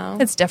 No.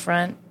 it's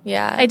different.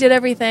 Yeah. I did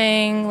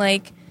everything.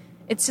 Like,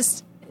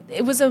 it's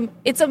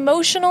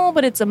emotional,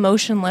 but it's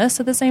emotionless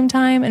at the same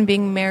time. And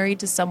being married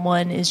to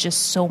someone is just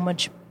so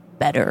much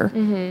better.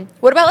 Mm-hmm.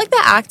 What about like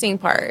the acting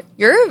part?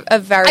 You're a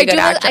very good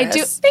actress. I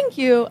do. Thank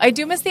you. I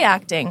do miss the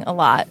acting a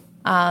lot.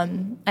 I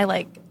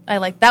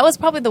like that was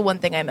probably the one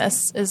thing I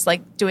miss is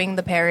like doing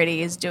the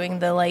parodies, doing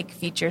the like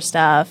feature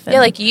stuff. And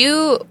Yeah, like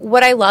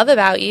what I love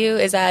about you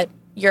is that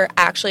you're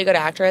actually a good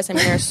actress. I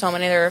mean, there's so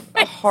many that are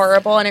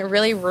horrible and it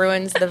really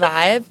ruins the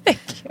vibe. Thank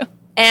you.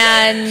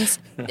 And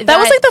that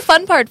was like the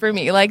fun part for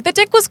me. Like, the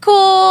dick was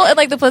cool and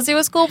like the pussy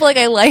was cool, but like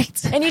I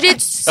liked. and you did I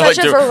such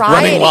like a the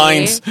variety. running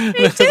lines.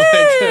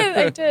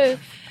 I did.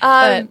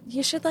 But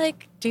You should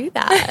like do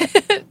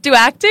that. do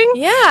acting?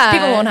 Yeah.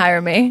 People won't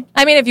hire me.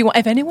 I mean,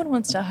 if anyone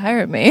wants to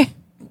hire me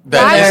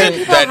Why would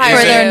people hire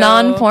for their you?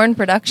 non-porn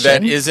production,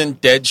 that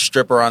isn't dead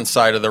stripper on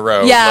side of the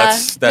road. Yeah.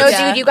 No,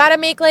 Yeah. dude, you got to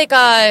make like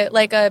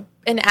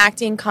an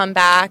acting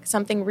comeback,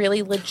 something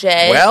really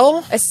legit.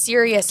 Well, a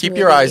serious. keep movie.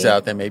 your eyes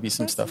out. There may be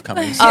some stuff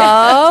coming.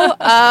 well,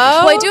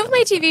 I do have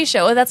my TV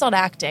show. That's not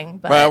acting,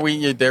 but Well,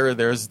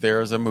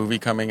 there's a movie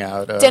coming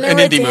out. Dinner an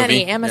with indie Danny,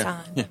 movie.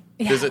 Amazon. Yeah.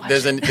 Yeah,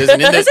 There's an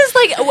indie. this is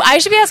like I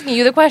should be asking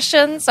you the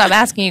questions, so I'm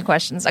asking you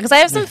questions because I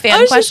have some fan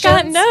questions. she's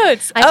got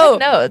notes. I took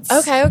notes.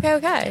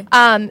 Okay.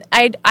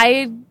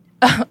 I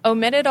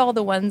omitted all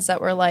the ones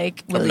that were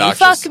like, will you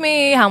Obnoxious. fuck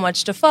me? How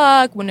much to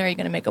fuck? When are you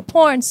going to make a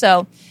porn?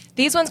 So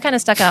these ones kind of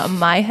stuck out in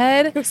my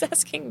head. Who's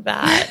asking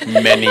that?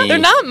 Many. They're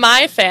not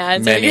my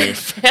fans. Many. They're your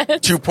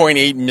fans.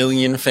 2.8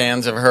 million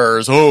fans of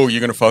hers. Oh,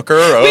 you're gonna fuck her?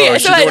 Oh, Wait,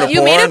 is she so doing a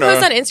you made a porn?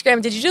 post on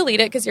Instagram. Did you delete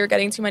it because you were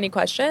getting too many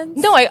questions?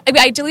 No, I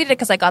deleted it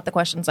because I got the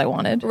questions I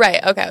wanted.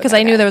 Right. Okay. Because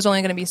I knew there was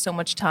only going to be so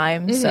much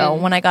time. So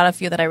when I got a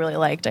few that I really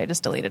liked, I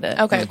just deleted it.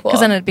 Okay, cool. Because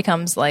then it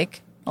becomes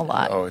like a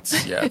lot. Oh, it's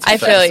I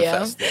feel you.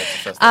 Yeah, it's a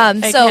fest.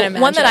 I So can't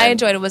one that I imagine.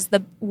 enjoyed was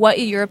what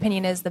your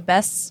opinion is the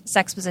best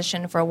sex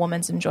position for a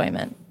woman's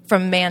enjoyment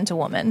from man to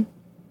woman.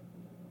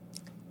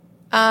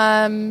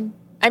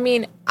 I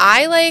mean,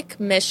 I like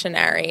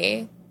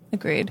missionary.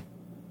 Agreed.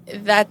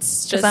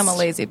 That's Because just I'm a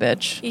lazy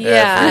bitch.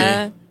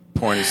 Yeah. Every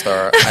porn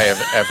star I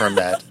have ever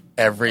met.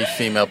 Every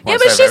female porn Yeah,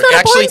 but star. she's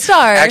not a porn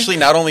star. Actually,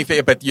 not only,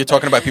 but you're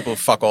talking about people who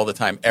fuck all the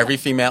time. Every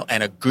female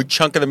and a good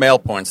chunk of the male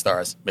porn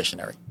stars,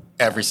 missionary.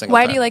 Every single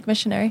Why time. do you like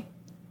missionary?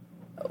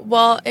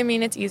 Well, I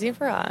mean, it's easy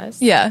for us.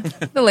 Yeah,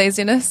 the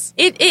laziness.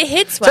 It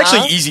hits It's well.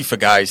 actually easy for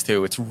guys,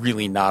 too. It's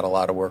really not a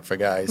lot of work for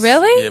guys.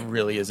 Really? It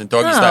really isn't.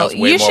 Doggy style's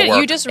way you more work.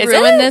 You just Is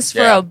ruined it? this for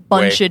Yeah, a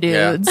bunch way, of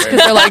dudes yeah, because way.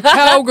 they're like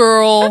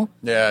cowgirl.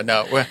 Yeah,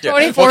 no. Well, yeah.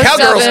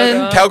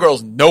 24/7.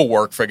 Cowgirls, no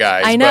work for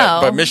guys. I know.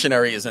 But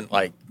missionary isn't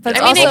like. But I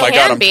mean, also- it oh my can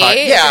God, I'm be. tired.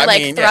 If Yeah, you're, I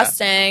like mean,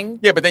 thrusting.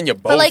 Yeah, but then you're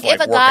both But like, if a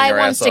working guy your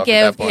wants ass to off at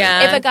that give, point.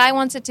 Yeah. if a guy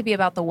wants it to be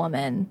about the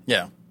woman,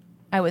 Yeah.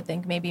 I would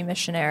think maybe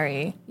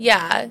missionary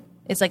Yeah.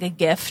 is like a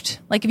gift.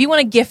 Like if you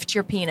want to gift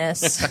your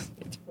penis,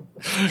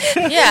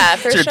 Yeah,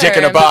 for It's your sure. dick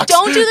in a box.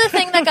 don't do the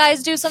thing that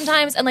guys do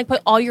sometimes and like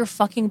put all your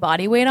fucking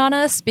body weight on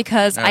us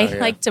because I yeah.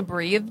 like to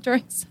breathe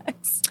during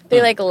sex.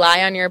 They like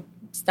lie on your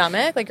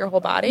stomach, like your whole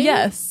body?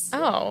 Yes.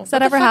 Oh. Does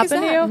that ever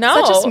happen to you?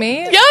 No. Is that just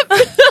me? Yep.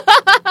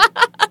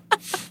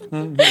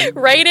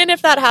 Write in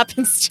if that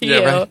happens to you.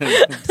 Yeah, right.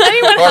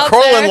 Anyone Our out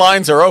call-in there?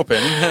 lines are open.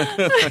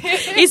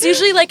 It's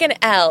usually like an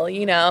L,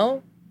 you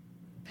know?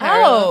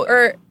 Oh,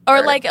 or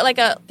or like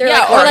a They're yeah,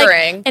 like or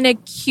ordering. like an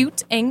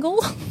acute angle.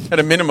 at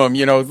a minimum,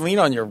 lean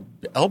on your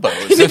elbows.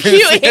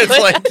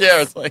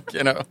 It's like,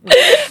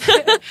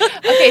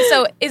 Okay,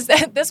 so is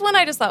that this one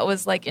I just thought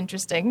was like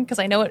interesting because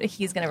I know what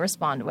he's going to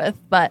respond with,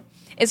 but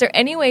is there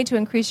any way to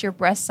increase your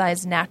breast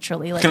size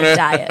naturally, like a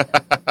diet?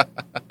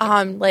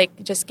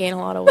 Like just gain a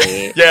lot of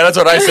weight. Yeah, that's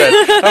what I said.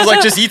 I was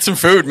like, just eat some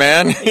food,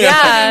 man.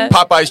 Yeah.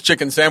 Popeye's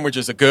chicken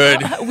sandwiches are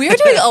good. We're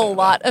doing a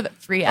lot of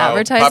free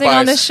advertising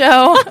on Popeyes. this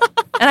show,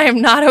 and I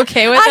am not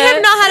okay with it. I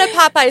have not had a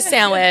Popeye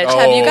sandwich. Oh,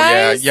 Have you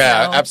guys?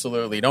 Yeah, No.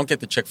 absolutely. Don't get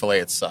the Chick-fil-A.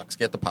 It sucks.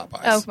 Get the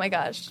Popeyes. Oh my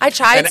gosh! I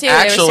tried And to.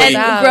 actually, they were so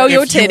bad. grow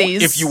your if you-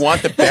 titties. If you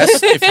want the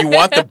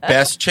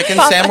best chicken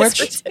Popeyes sandwich,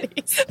 for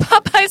titties.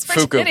 Popeyes for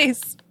Fuku.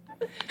 titties.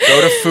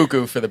 go to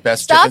Fuku for the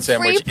best Stop chicken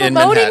sandwich free in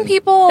promoting Manhattan.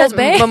 people, That's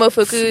babe.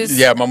 Momofuku's.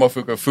 Yeah,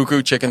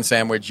 Fuku chicken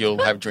sandwich.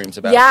 You'll have dreams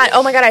about. Yeah.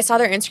 Oh my god, I saw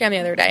their Instagram the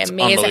other day.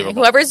 Amazing.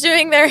 unbelievable. Whoever's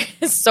doing their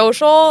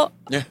social.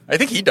 Yeah, I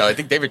think he does. I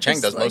think David Chang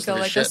does most of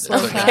his shit. slow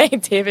It's like- cut. Okay,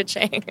 David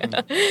Chang.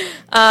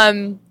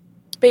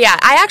 But yeah,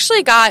 I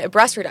actually got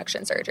breast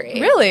reduction surgery.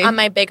 Really? On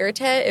my bigger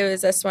tit. It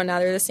was this one. Now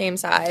they're the same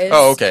size.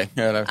 Oh, okay.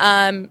 Yeah,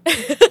 no.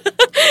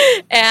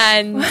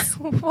 And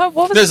What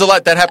was There's a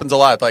lot that happens a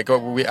lot. Like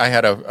I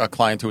had a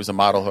client who was a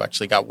model who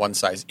actually got one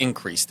size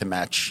increase to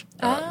match.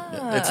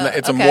 It's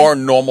a okay. more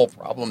normal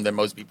problem than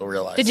most people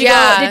realize. Did you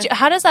Yeah. go?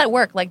 How does that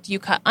work? Like, do you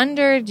cut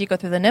under? Do you go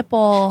through the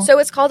nipple? so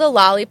it's called a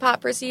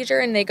lollipop procedure,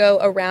 and they go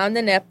around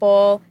the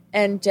nipple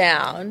and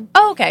down.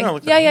 oh, okay. Oh,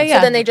 look at Yeah, yeah, that. yeah.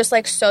 So then they just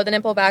like sew the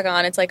nipple back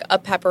on. It's like a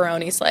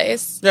pepperoni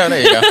slice. Yeah,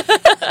 there you go.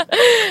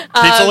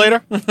 Pizza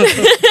later.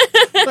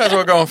 That's what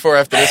we're going for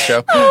after this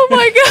show. oh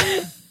my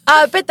god.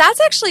 But that's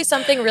actually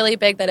something really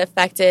big that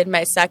affected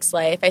my sex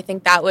life. I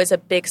think that was a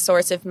big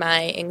source of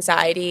my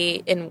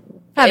anxiety in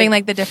Having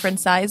like the different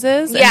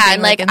sizes. Yeah, being,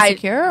 and, like, I-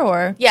 insecure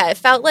or yeah, it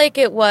felt like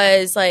it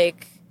was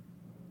like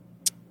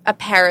a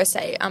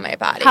parasite on my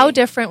body. how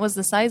different was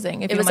the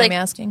sizing? If It you was don't mind like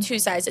me asking. 2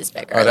 sizes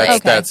bigger. Oh, that's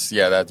Like, that's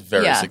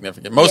very Yeah.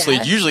 significant. Mostly,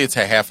 Yeah. usually it's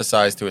a half a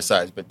size to a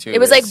size, but two. it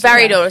was like is-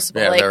 very Yeah.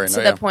 noticeable, Yeah, like very to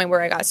no- the yeah. point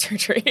where I got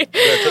surgery.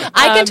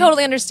 I can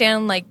totally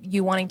understand like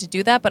you wanting to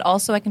do that, but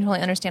also I can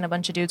totally understand a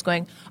bunch of dudes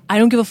going, "I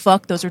don't give a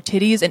fuck. Those are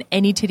titties, and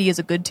any titty is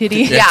a good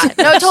titty." yeah,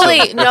 no,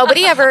 totally.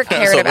 Nobody ever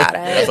cared So, about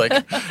It's it. like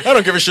I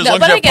don't give a shit as No, long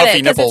but as you I have get puffy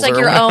it because nipples. it's like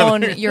or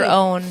your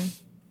own.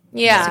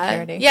 Yeah,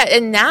 insecurity. yeah.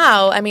 And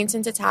now, I mean,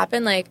 since it's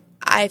happened, like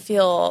I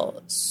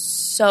feel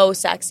so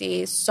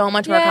sexy, so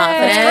much more Yay.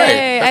 confident. That's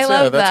great. I That's-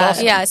 love that's that.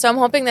 awesome. Yeah, so I'm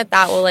hoping that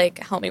will like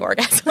help me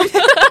orgasm.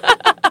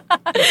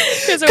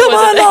 Come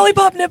on,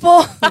 lollipop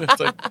nipple. It's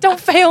like, Don't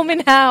fail me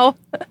now.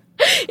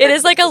 It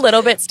is like a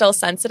little bit still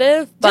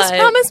sensitive, but Just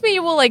promise me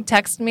you will like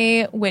text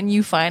me when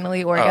you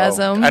finally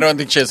orgasm. I don't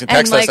think she has to And,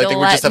 text us. like, I think we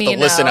let just have to me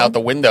listen know. out the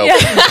window.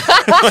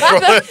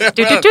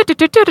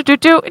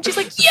 Do. And she's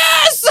like,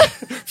 yes.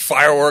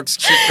 Fireworks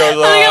shit goes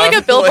on. I got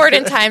like a billboard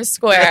in Times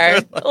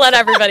Square. Let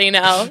everybody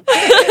know.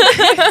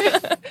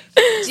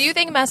 Do you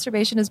think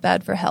masturbation is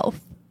bad for health?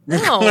 No,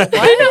 why? Who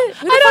the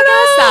fuck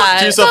asked that?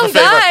 Do yourself a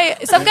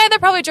favor. Some guy that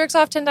probably jerks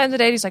off 10 times a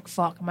day. He's like,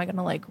 "Fuck, am I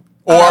gonna like?"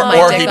 Or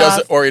my he dick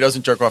doesn't, off? or he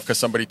doesn't jerk off because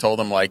somebody told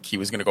him like he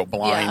was going to go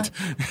blind.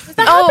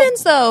 That Oh,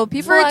 happens though.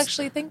 People for-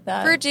 actually think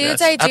that. For dudes,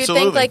 Yes, I do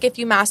absolutely. think like if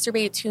you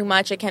masturbate too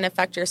much, it can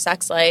affect your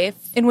sex life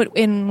In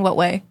what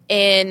way?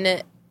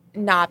 in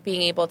not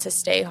being able to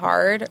stay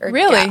hard or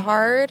Really? get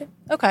hard.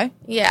 Okay.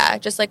 Yeah,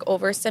 just like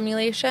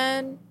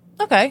overstimulation.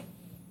 Okay.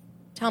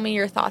 Tell me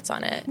your thoughts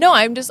on it. No,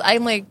 I'm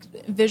like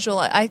visual.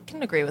 I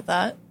can agree with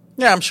that.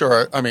 Yeah, I'm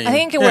sure. I mean, I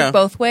think it can work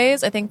both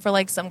ways. I think for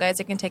like some guys,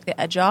 it can take the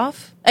edge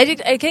off. I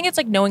think it's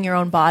like knowing your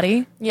own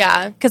body.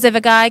 Yeah. Because if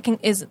a guy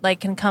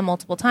can come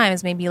multiple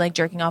times, maybe like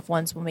jerking off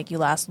once will make you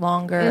last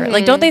longer.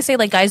 Like, don't they say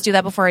like guys do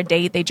that before a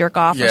date? They jerk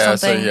off or Yeah,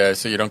 something.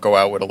 so you don't go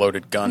out with a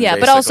loaded gun. Yeah,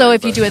 but also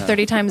if you basically, do it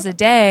 30 times a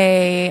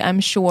day, I'm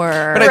sure.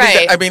 But I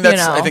think Right. I mean,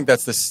 that's. You know. I think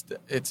that's this.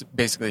 It's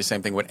basically the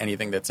same thing with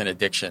anything that's an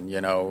addiction.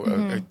 You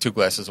know, 2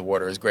 glasses of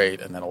water is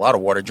great, and then a lot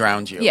of water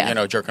drowns you. Yeah. You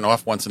know, jerking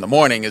off once in the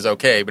morning is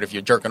okay, but if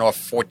you're jerking off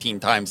 14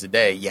 times a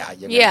day, you're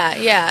gonna-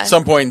 Yeah. At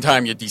some point in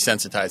time, you're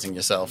desensitizing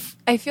yourself.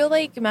 I feel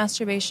like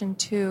masturbation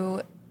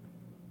too,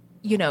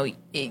 you know,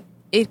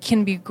 it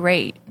can be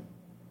great.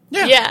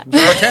 Yeah. Or can be.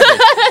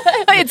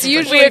 It's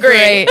usually We agree.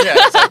 great. Yeah,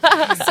 it's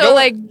like, So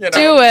like know.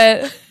 do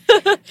it.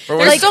 or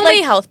There's like, so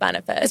many health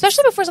benefits.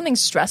 Especially before something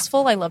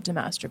stressful, I love to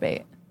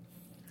masturbate.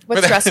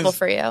 What's But that stressful is-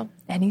 for you?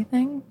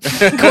 Anything?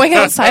 Going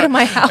outside of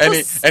my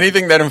house.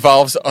 anything that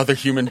involves other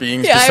human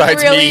beings Yeah, I'm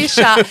besides really me.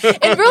 shy.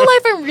 In real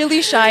life, I'm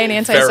really shy and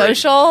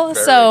antisocial.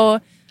 Very. So,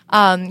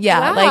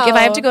 yeah, like if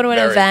I have to go to an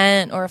Very.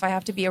 event or if I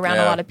have to be around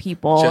a Yeah. lot of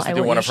people, She has to I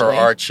do will one of her usually-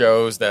 art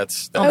shows.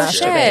 That's Oh, Oh that's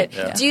shit!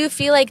 Yeah. Do you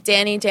feel like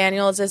Danny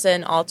Daniels is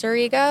an alter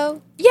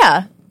ego?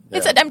 Yeah.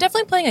 It's, Yeah. I'm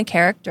definitely playing a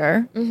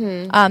character.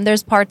 Mm-hmm.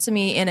 There's parts of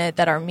me in it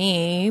that are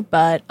me,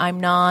 but I'm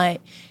not,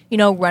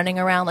 running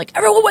around like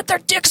everyone with their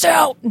dicks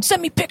out and send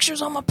me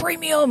pictures on my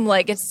premium.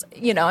 Like it's,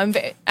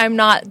 I'm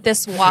not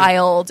this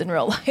wild in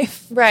real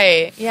life.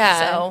 Right.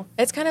 Yeah. So,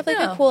 it's kind of like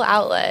yeah. a cool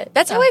outlet.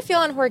 That's how Yeah. I feel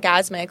on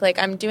Orgasmic. Like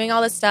I'm doing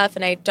all this stuff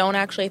and I don't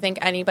actually think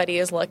anybody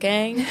is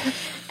looking.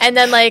 And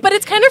then like But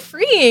it's kind of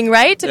freeing,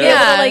 right? To be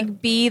Yeah. able to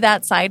like be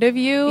that side of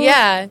you.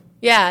 yeah.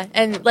 Yeah,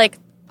 and like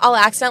I'll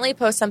accidentally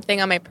post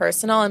something on my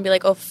personal and be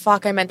like, "Oh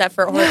fuck, I meant that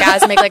for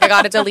orgasmic." Like I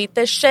got to delete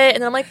this shit,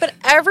 and then I'm like, "But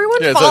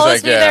everyone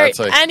follows me there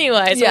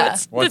anyway." So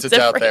once it's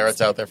out there,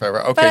 it's out there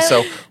forever. Okay, But,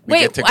 so we wait,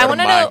 get to go I want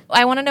to to my. know.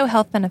 I want to know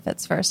health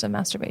benefits first of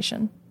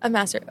masturbation. A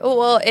master.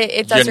 Well,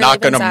 it does. You're not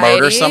going to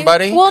murder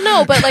somebody. Well,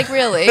 no, but like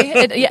really,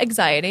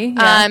 anxiety.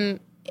 Yeah.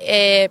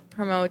 It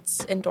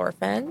promotes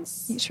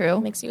endorphins.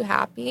 True. Makes you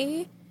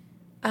happy.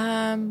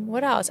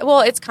 What else? Well,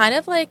 it's kind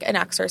of like an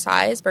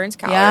exercise, burns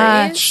calories.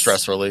 Yeah.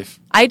 Stress relief.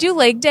 I do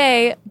leg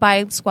day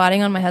by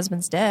squatting on my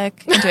husband's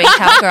dick and doing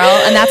cowgirl,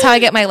 and that's how I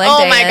get my leg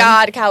day. Oh my in.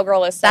 God,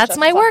 cowgirl is such That's a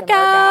my fucking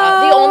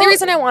workout. The only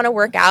reason I want to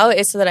work out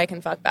is so that I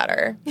can fuck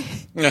better.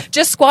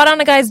 Just squat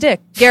on a guy's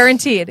dick,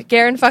 guaranteed,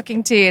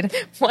 guaranteed.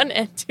 One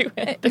and two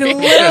and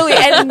Literally,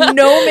 and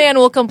no man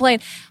will complain.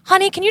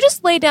 Honey, can you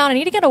just lay down? I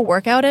need to get a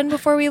workout in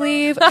before we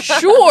leave.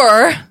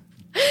 Sure.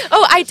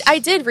 Oh, I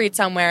did read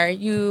somewhere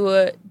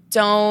you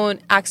don't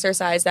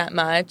exercise that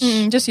much.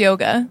 Just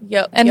yoga.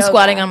 And yoga.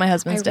 Squatting on my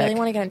husband's I dick. really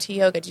want to get into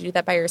yoga. Do you do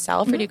that by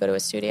yourself or do you go to a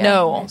studio?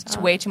 No, it's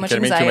way too much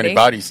anxiety. Too many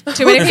bodies.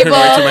 Too many people.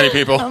 Way too many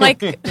people. I'm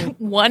like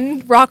one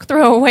rock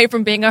throw away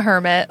from being a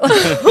hermit.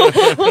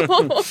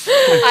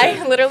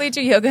 I literally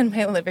do yoga in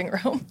my living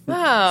room.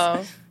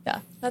 Wow. Yeah.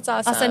 That's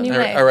awesome. I'll send you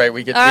All right,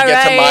 we get to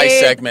my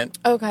segment.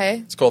 Okay.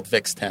 It's called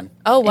Fix 10.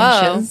 Oh,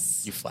 wow.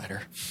 Inches. You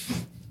flatter.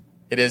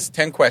 It is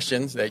 10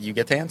 questions that you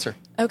get to answer.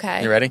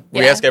 Okay. You ready?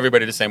 Yeah. We ask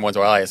everybody the same ones,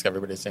 or I ask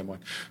everybody the same one.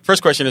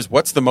 First question is,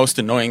 what's the most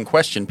annoying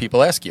question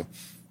people ask you?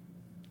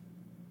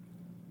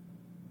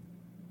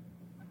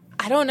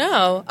 I don't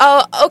know.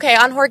 Oh, okay.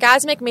 On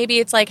Orgasmic, maybe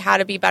it's like how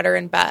to be better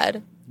in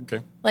bed. Okay.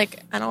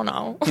 Like, I don't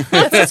know.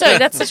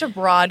 That's such a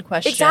broad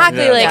question.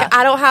 Exactly. Yeah. like, Yeah.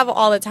 I don't have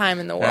all the time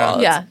in the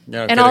world. Yeah.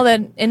 Yeah, And get all a-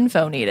 the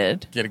info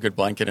needed. Get a good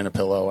blanket and a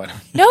pillow.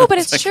 No, but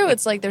it's true.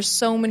 It's like there's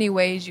so many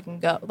ways you can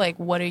go. Like,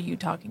 what are you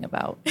talking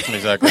about?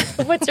 Exactly.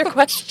 What's your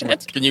question?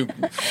 Can you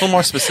a little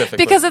more specific?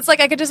 Because it's like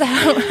I could just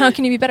how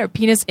can you be better?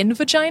 Penis in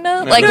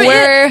vagina? Like No,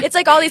 where? It's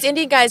like all these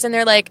Indian guys and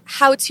they're like,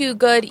 how to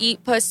good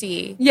eat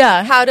pussy.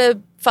 Yeah. How to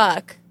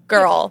fuck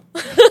girl.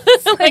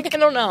 Like, I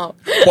don't know.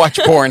 watch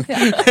porn.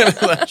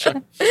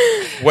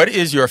 What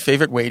is your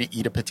favorite way to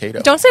eat a potato?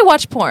 Don't say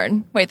watch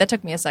porn. Wait, that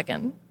took me a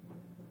second.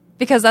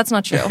 Because that's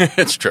not true.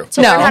 It's true.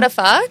 To No. learn how to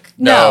fuck?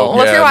 No.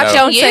 Well, if Yeah, you're watching,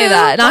 no. don't say You?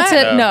 that. Not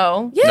What? to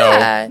no.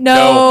 Yeah.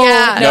 No.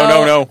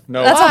 Yeah.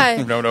 No. That's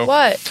Why? No.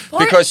 What?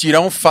 Because you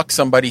don't fuck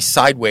somebody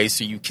sideways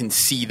so you can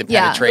see the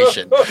Yeah.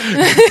 penetration.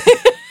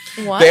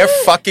 What? They're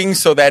fucking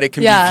so that it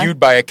can Yeah. be viewed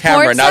by a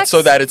camera, Porn not sex?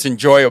 so that it's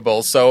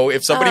enjoyable. So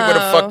if somebody would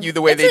have fucked you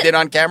the way they did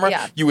on camera,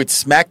 Yeah. you would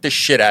smack the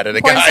shit out of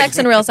the Porn guy. sex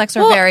and real sex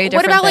are Well, very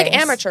different. what about like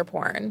things. amateur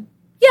porn?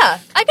 Yeah,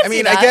 I can I see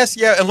mean, that. I guess,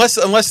 yeah,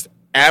 unless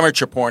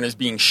amateur porn is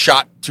being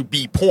shot to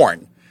be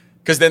porn.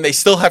 Because then they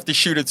still have to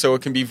shoot it so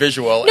it can be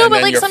visual, No, and but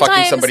then like you're sometimes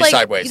fucking somebody like,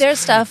 sideways. there's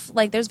stuff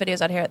like there's videos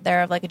out here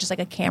there of like just like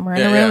a camera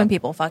in Yeah, a room yeah. and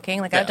people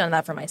fucking. Like Yeah. I've done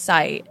that for my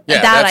site. Yeah,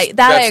 that that's- I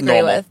that's agree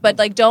normal. with. But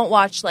like don't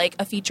watch like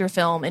a feature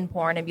film in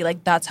porn and be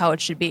like that's how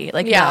it should be.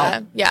 Like Yeah,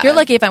 no. yeah. You're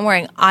lucky if I'm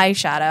wearing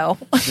eyeshadow.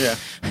 Yeah.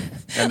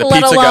 And the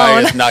Let pizza guy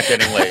alone- is not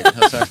getting laid.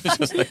 It's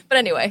just like- But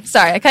anyway,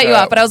 sorry, I cut you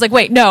off. But I was like,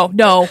 wait,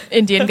 no,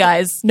 Indian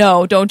guys,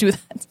 no, don't do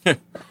that.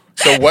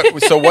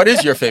 so what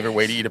is your favorite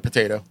way to eat a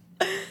potato?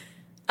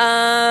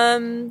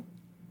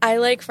 I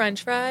like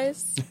French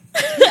fries.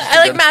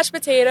 I like mashed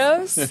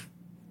potatoos.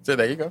 So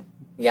there you go.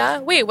 Yeah.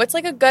 Wait, what's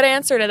like a good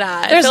answer to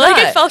that? There's I feel like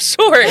not. it fell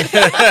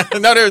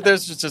short. No,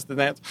 there's just an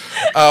answer.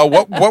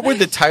 What would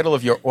the title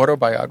of your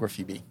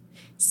autobiography be?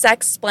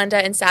 Sex,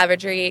 Splenda, and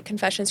Savagery: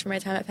 Confessions from My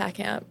Time at Fat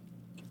Camp.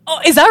 Oh,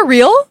 is that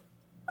real?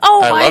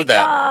 Oh I my love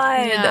that.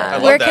 god! Yeah. I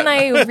love Where that. can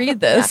I read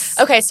this?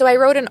 Okay, so I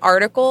wrote an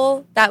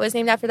article that was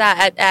named after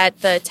that at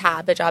the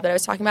tab, the job that I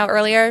was talking about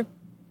earlier,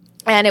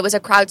 and it was a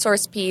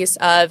crowdsourced piece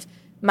of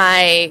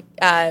my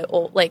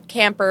old, like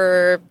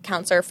camper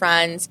counselor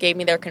friends gave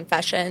me their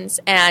confessions,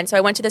 and so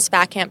I went to this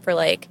fat camp for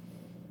like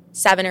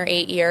 7 or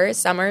 8 years,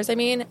 summers. I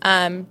mean,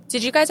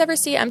 did you guys ever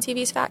see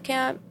MTV's Fat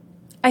Camp?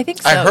 I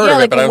think so. I heard yeah, of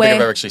like it, but I don't way- think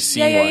I've ever actually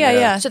seen yeah, one.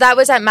 Yeah. So that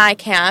was at my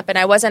camp, and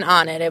I wasn't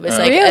on it. It was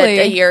like Really?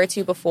 a year or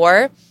two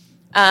before.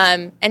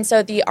 And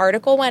so the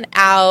article went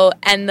out,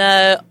 and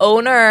the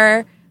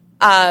owner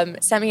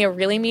sent me a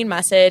really mean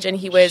message, and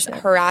he was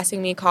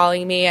harassing me,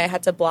 calling me. I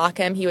had to block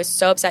him. He was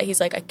so upset.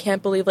 He's like, I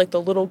can't believe like the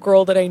little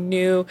girl that I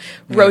knew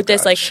wrote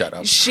this. God, Like, shut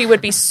up. she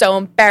would be so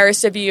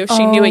embarrassed of you if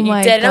she Oh knew what you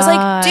my did. And I was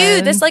like, dude,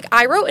 God. this like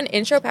I wrote an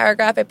intro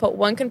paragraph. I put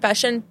one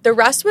confession. The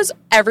rest was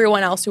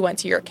everyone else who went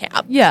to your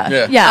camp.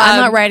 Yeah. Yeah. I'm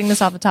not writing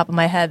this off the top of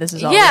my head. This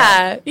is all.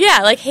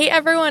 Yeah, like hate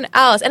everyone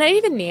else. And I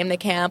didn't even name the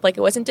camp. Like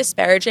it wasn't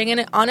disparaging, and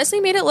it honestly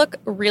made it look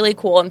really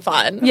cool and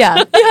fun.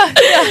 Yeah.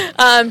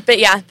 But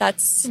yeah,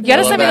 that's You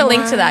gotta love send me that. the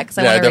link to that because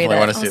I Yeah, I want to read definitely it.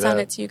 want to I'll see send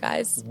that. it to you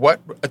guys.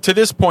 What to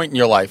this point in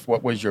your life?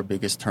 What was your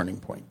biggest turning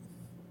point?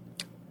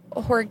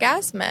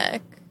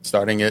 Orgasmic.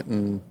 Starting it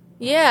and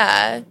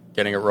Yeah.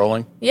 getting it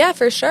rolling. Yeah,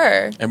 for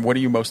sure. And what are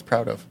you most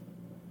proud of?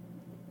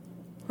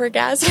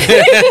 orgasmic.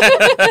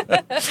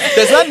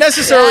 There's not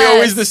necessarily Yes.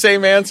 always the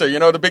same answer. You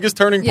know, the biggest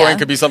turning point Yeah.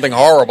 could be something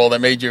horrible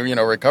that made you,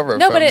 recover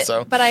No,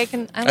 from. but I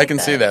can. I can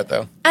see that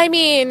though. I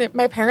mean,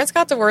 my parents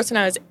got divorced when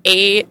I was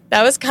 8.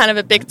 That was kind of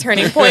a big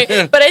turning point.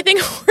 But I think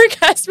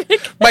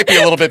orgasmic Might be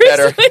a little bit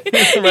better. Might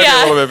be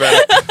Yeah. a little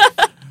bit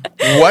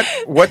better.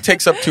 What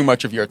takes up too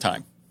much of your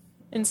time?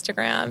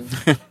 Instagram.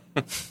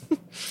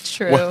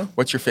 True.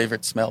 What's your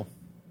favorite smell?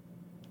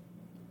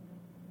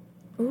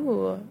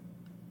 Ooh.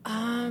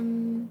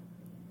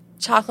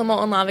 Chocolate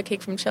molten lava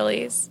cake from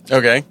Chili's.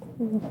 Okay,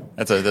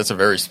 that's a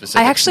very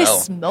specific. I actually smell.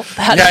 smelt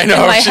that. Yeah, I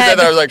know. In my She said head.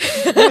 that. I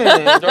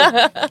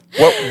was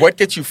like, what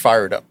gets you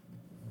fired up?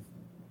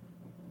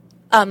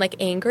 Like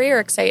angry or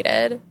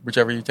excited?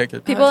 Whichever you take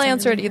it. People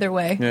answer it either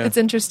way. Yeah. It's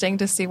interesting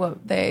to see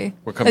what they.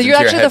 What comes You're into your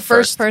actually head the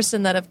first first.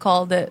 person that have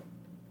called it.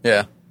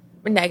 Yeah.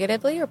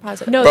 Negatively or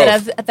positive? No,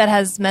 Both. that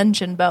has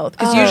mentioned both.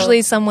 Because Oh.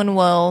 usually someone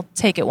will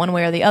take it one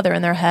way or the other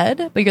in their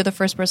head, but you're the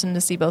first person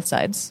to see both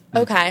sides.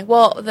 Okay.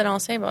 Well, then I'll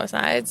say both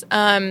sides.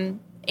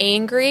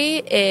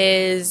 Angry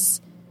is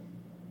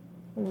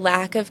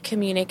lack of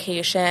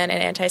communication and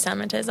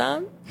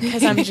anti-Semitism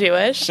because I'm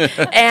Jewish.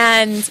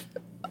 And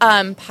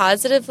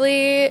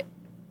positively,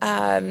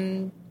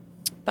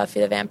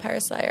 Buffy the Vampire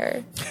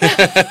Slayer.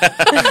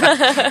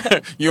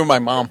 You and my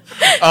mom.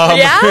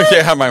 Yeah?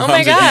 Yeah, my Oh mom's my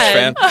a God. huge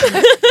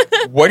fan.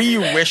 What do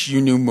you wish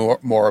you knew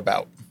more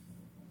about?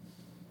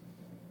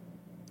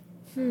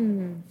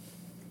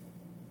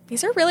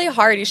 These are really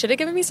hard. You should have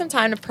given me some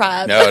time to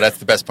prep. No, that's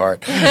the best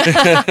part.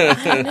 I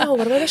don't know.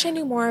 What do I wish I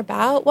knew more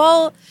about?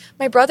 Well,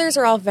 my brothers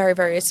are all very,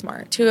 very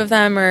smart. 2 of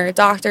them are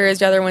doctors.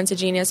 The other one's a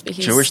genius, but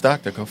he's Jewish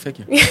doctor, go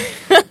figure.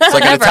 It's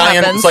like an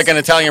Italian. happens. It's like an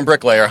Italian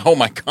bricklayer. Oh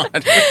my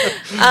god.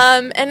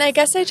 And I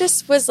guess I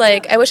just was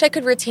like, I wish I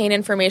could retain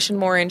information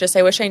more, and just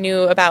I wish I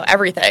knew about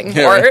everything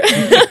Yeah, more. right.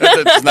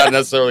 It's not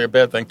necessarily a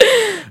bad thing.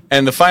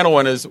 And the final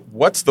one is,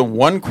 what's the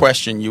one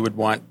question you would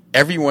want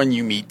everyone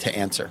you meet to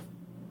answer?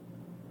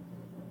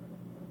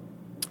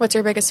 What's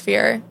your biggest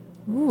fear?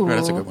 Ooh. Oh,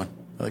 that's a good one.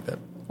 I like that.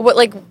 What,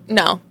 like,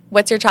 no.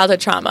 What's your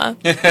childhood trauma?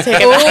 Take it back.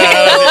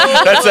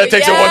 That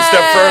takes it one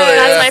step further.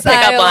 That's yeah. my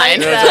pickup I line.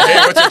 like Yeah, it's like, hey,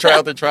 what's your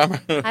childhood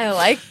trauma? I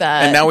like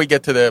that. And now we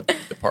get to the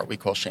part we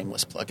call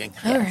shameless plugging.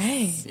 All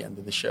right. It's the end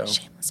of the show.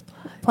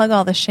 plug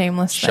all the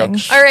shameless Shucks.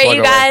 things. All right, Plug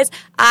you away. guys.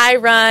 I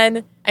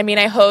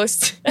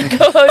co-host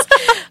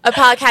a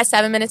podcast,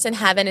 7 Minutes in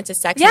Heaven. It's a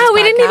sex. Yeah, news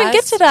we didn't even podcast.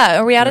 get to that.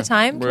 Are we out of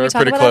time? Can We're we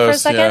talk pretty about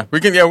close. that for a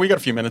second? Yeah, we got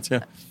a few minutes.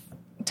 Yeah.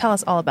 Tell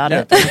us all about Yeah.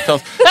 it. Tell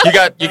us. You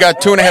got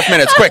 2.5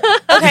 minutes. Quick.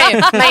 Okay,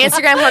 my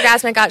Instagram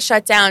Orgasmic got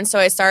shut down, so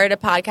I started a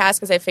podcast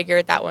because I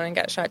figured that wouldn't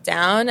get shut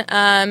down.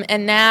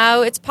 And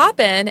now it's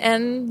popping,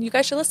 and you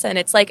guys should listen.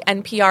 It's like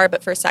NPR,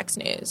 but for sex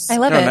news. I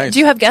love Oh, it. nice. Do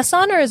you have guests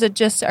on, or is it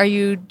just, are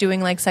you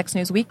doing like Sex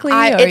News Weekly?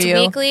 or It's you...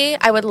 weekly.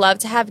 I would love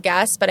to have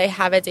guests, but I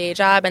have a day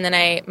job, and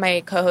then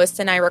my co-host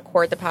and I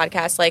record the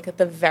podcast like at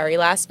the very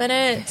last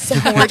minute. So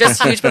we're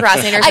just huge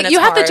procrastinators. And you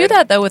it's have to do hard.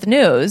 that though with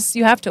news.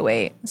 You have to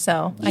wait.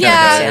 So I can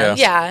Yeah, understand.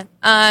 yeah.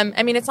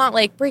 I mean, it's not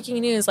like breaking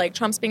news, like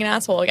Trump's being an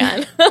asshole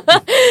again.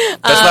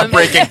 That's not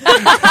breaking.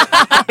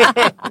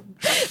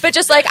 But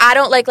just like, I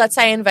don't like, let's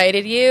say I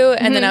invited you,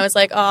 and then I was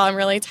like, oh, I'm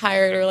really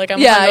tired, or like, I'm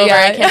Yeah, hungover,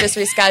 yeah. I can't just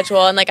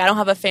reschedule, and like, I don't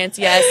have a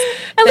fancy ass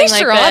At thing least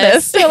like you're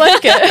this. honest. I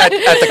like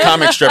it. At the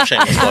comic strip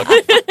shameless plug.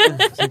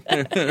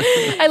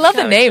 I love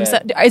the Oh, name.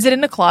 shit. Is it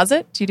in a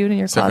closet? Do you do it in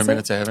your 7 closet?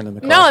 minutes of heaven in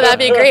the No, closet. that'd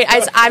be great.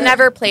 I've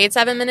never played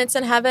 7 Minutes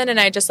in Heaven, and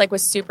I just like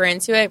was super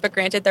into it. But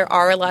granted, there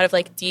are a lot of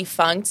like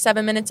defunct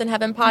 7 Minutes in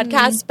Heaven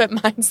podcasts, but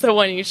mine's the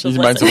one you should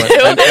Mine's listen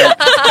the one. to.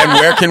 And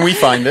where can we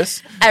find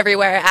this?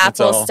 Everywhere: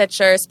 Apple, all.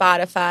 Stitcher,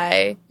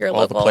 Spotify, your All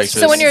the local.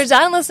 places. So when you're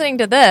done listening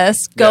to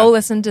this, go Yeah.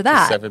 listen to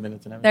that. 7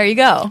 minutes in heaven. There you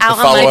go. Out on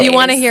follow my up. If you days.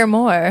 want to hear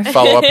more.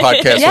 Follow-up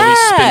podcast where we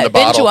spin the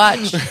binge bottle.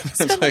 watch.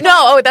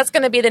 No, that's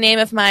going to be the name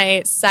of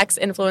my sex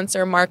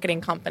influencer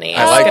marketing company.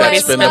 I It's like gonna that. be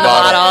Spin the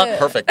bottle.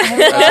 Perfect.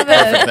 That's a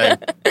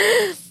perfect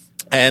name.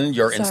 And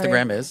your Sorry.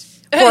 Instagram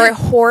is? Or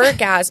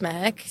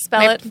Horgasmic.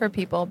 Spell it for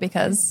people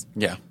because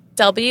Yeah.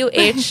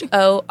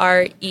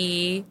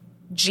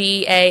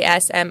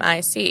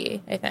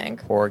 WHOREGASMIC, I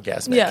think.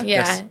 Orgasmic. Yeah. Yeah.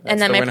 Yes, that's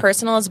And then the my winner.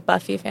 personal is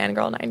Buffy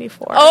Fangirl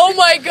 94. oh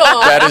my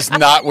god, That is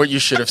not what you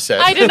should have said.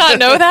 I did not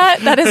know that.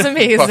 That is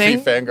Buffy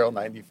amazing. Fangirl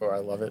 94. I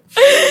love it.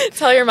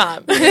 Tell your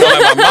mom. Tell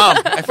my mom.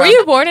 I Were found-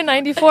 you born in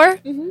 '94?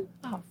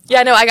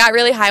 Yeah, no, I got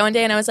really high one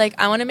day and I was like,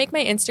 I want to make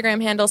my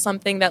Instagram handle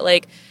something that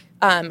like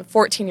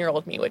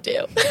 14-year-old me would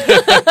do.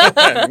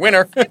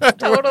 Winner.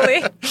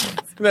 Totally.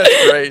 That's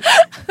great.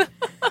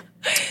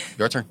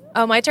 Your turn.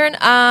 Oh, my turn.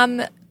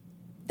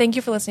 Thank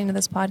you for listening to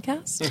this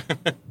podcast.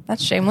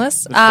 That's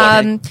shameless.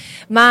 plugging.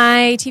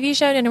 My TV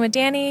show, Dinner with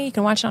Danny, you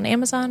can watch it on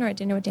Amazon or at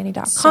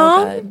dinnerwithdanny.com.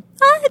 So good.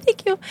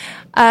 Thank you.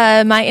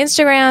 My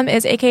Instagram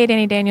is aka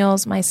Danny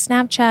Daniels. My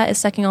Snapchat is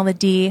Sucking All the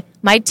D.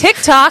 My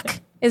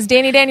TikTok is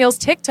Danny Daniels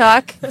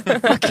TikTok.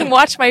 Fucking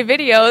watch my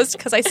videos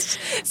because I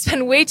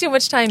spend way too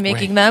much time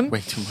making them.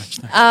 Way too much.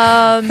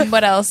 Time.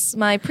 What else?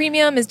 My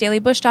premium is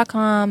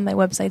dailybush.com. My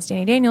website's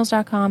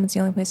dannydaniels.com. It's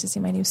the only place to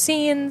see my new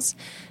scenes.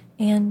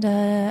 And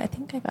I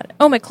think I got it.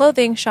 Oh, my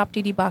clothing,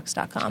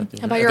 shopddbox.com.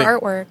 How about your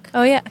artwork?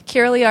 Oh, yeah,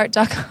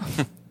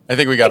 kirliart.com. I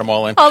think we got them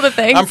all in. All the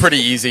things. I'm pretty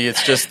easy.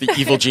 It's just the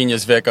Evil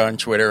Genius Vic on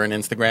Twitter and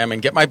Instagram.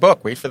 And get my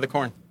book, Wait for the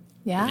Corn.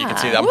 Yeah. You can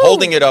see that. I'm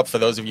holding it up for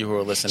those of you who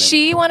are listening.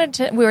 She wanted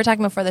to, we were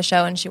talking before the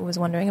show, and she was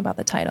wondering about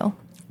the title.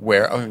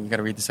 Where? Oh, you got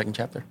to read the second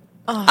chapter.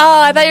 Oh,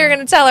 I thought you were going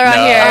to tell her on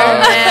No. here.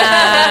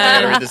 You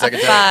gotta read the second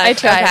chapter. I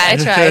tried.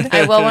 Okay. I tried.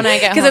 I will when I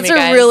get home. Because it's you a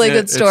guys. really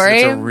good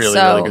story. It's a really,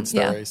 so, really good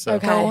story. Yeah. So.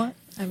 Okay. Go.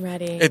 I'm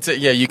ready. It's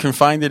you can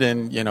find it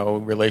in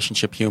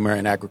relationship humor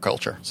and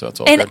agriculture. So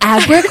it's all And good.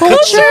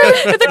 agriculture?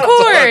 With the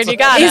corn, you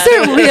got Is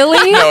it. it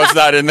really? No, it's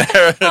not in there.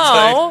 It's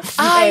Oh,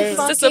 I it's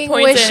fucking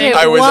disappointing. wish it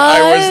I was.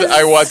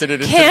 wanted it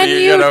to Can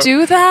be. you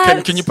do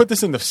that? Can you put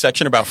this in the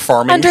section about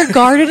farming? Under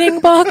gardening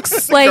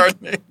books? Like,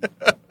 Gardening.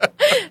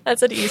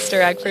 That's an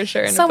Easter egg for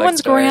sure. In someone's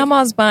a bookstore.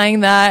 grandma's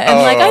buying that. And,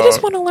 I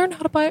just want to learn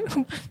how to buy Knee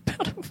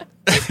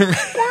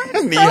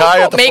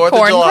high at the Make 4th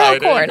corn, of July.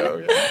 grow There you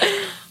corn. go, yeah.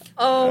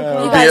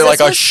 Oh, Be like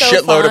a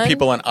shitload of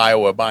people in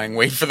Iowa buying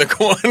Wait for the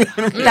Corn.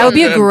 That would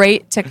be a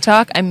great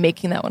TikTok. I'm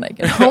making that when I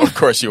get home. Of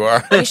course you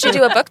are. You should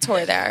do a book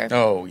tour there.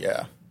 Oh,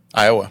 yeah.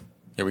 Iowa.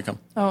 Here we come.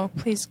 Oh,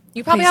 please.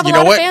 You probably please. have a You know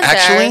lot what? of fans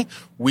Actually, there.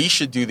 we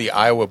should do the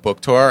Iowa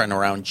book tour in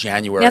around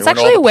January That's when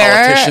all actually the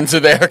where- politicians are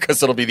there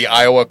because it'll be the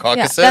Iowa Yeah,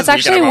 caucuses. that's We can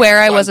actually have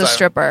where I fun was a time.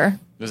 stripper.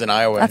 It was in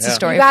Iowa. That's yeah. a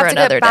story You have for to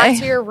another get back day.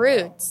 to your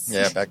roots.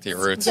 Yeah, back to your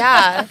roots.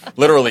 Yeah.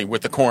 Literally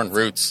with the corn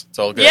roots. It's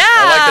all good. Yeah.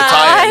 I like the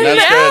tie-in.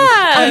 That's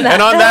Yeah. good.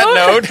 And on that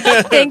note,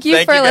 Thank you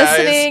for guys.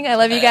 listening. I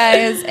love you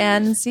guys,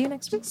 and see you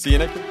next week. See you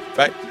next week.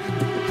 Bye.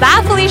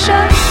 Bye,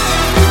 Felicia.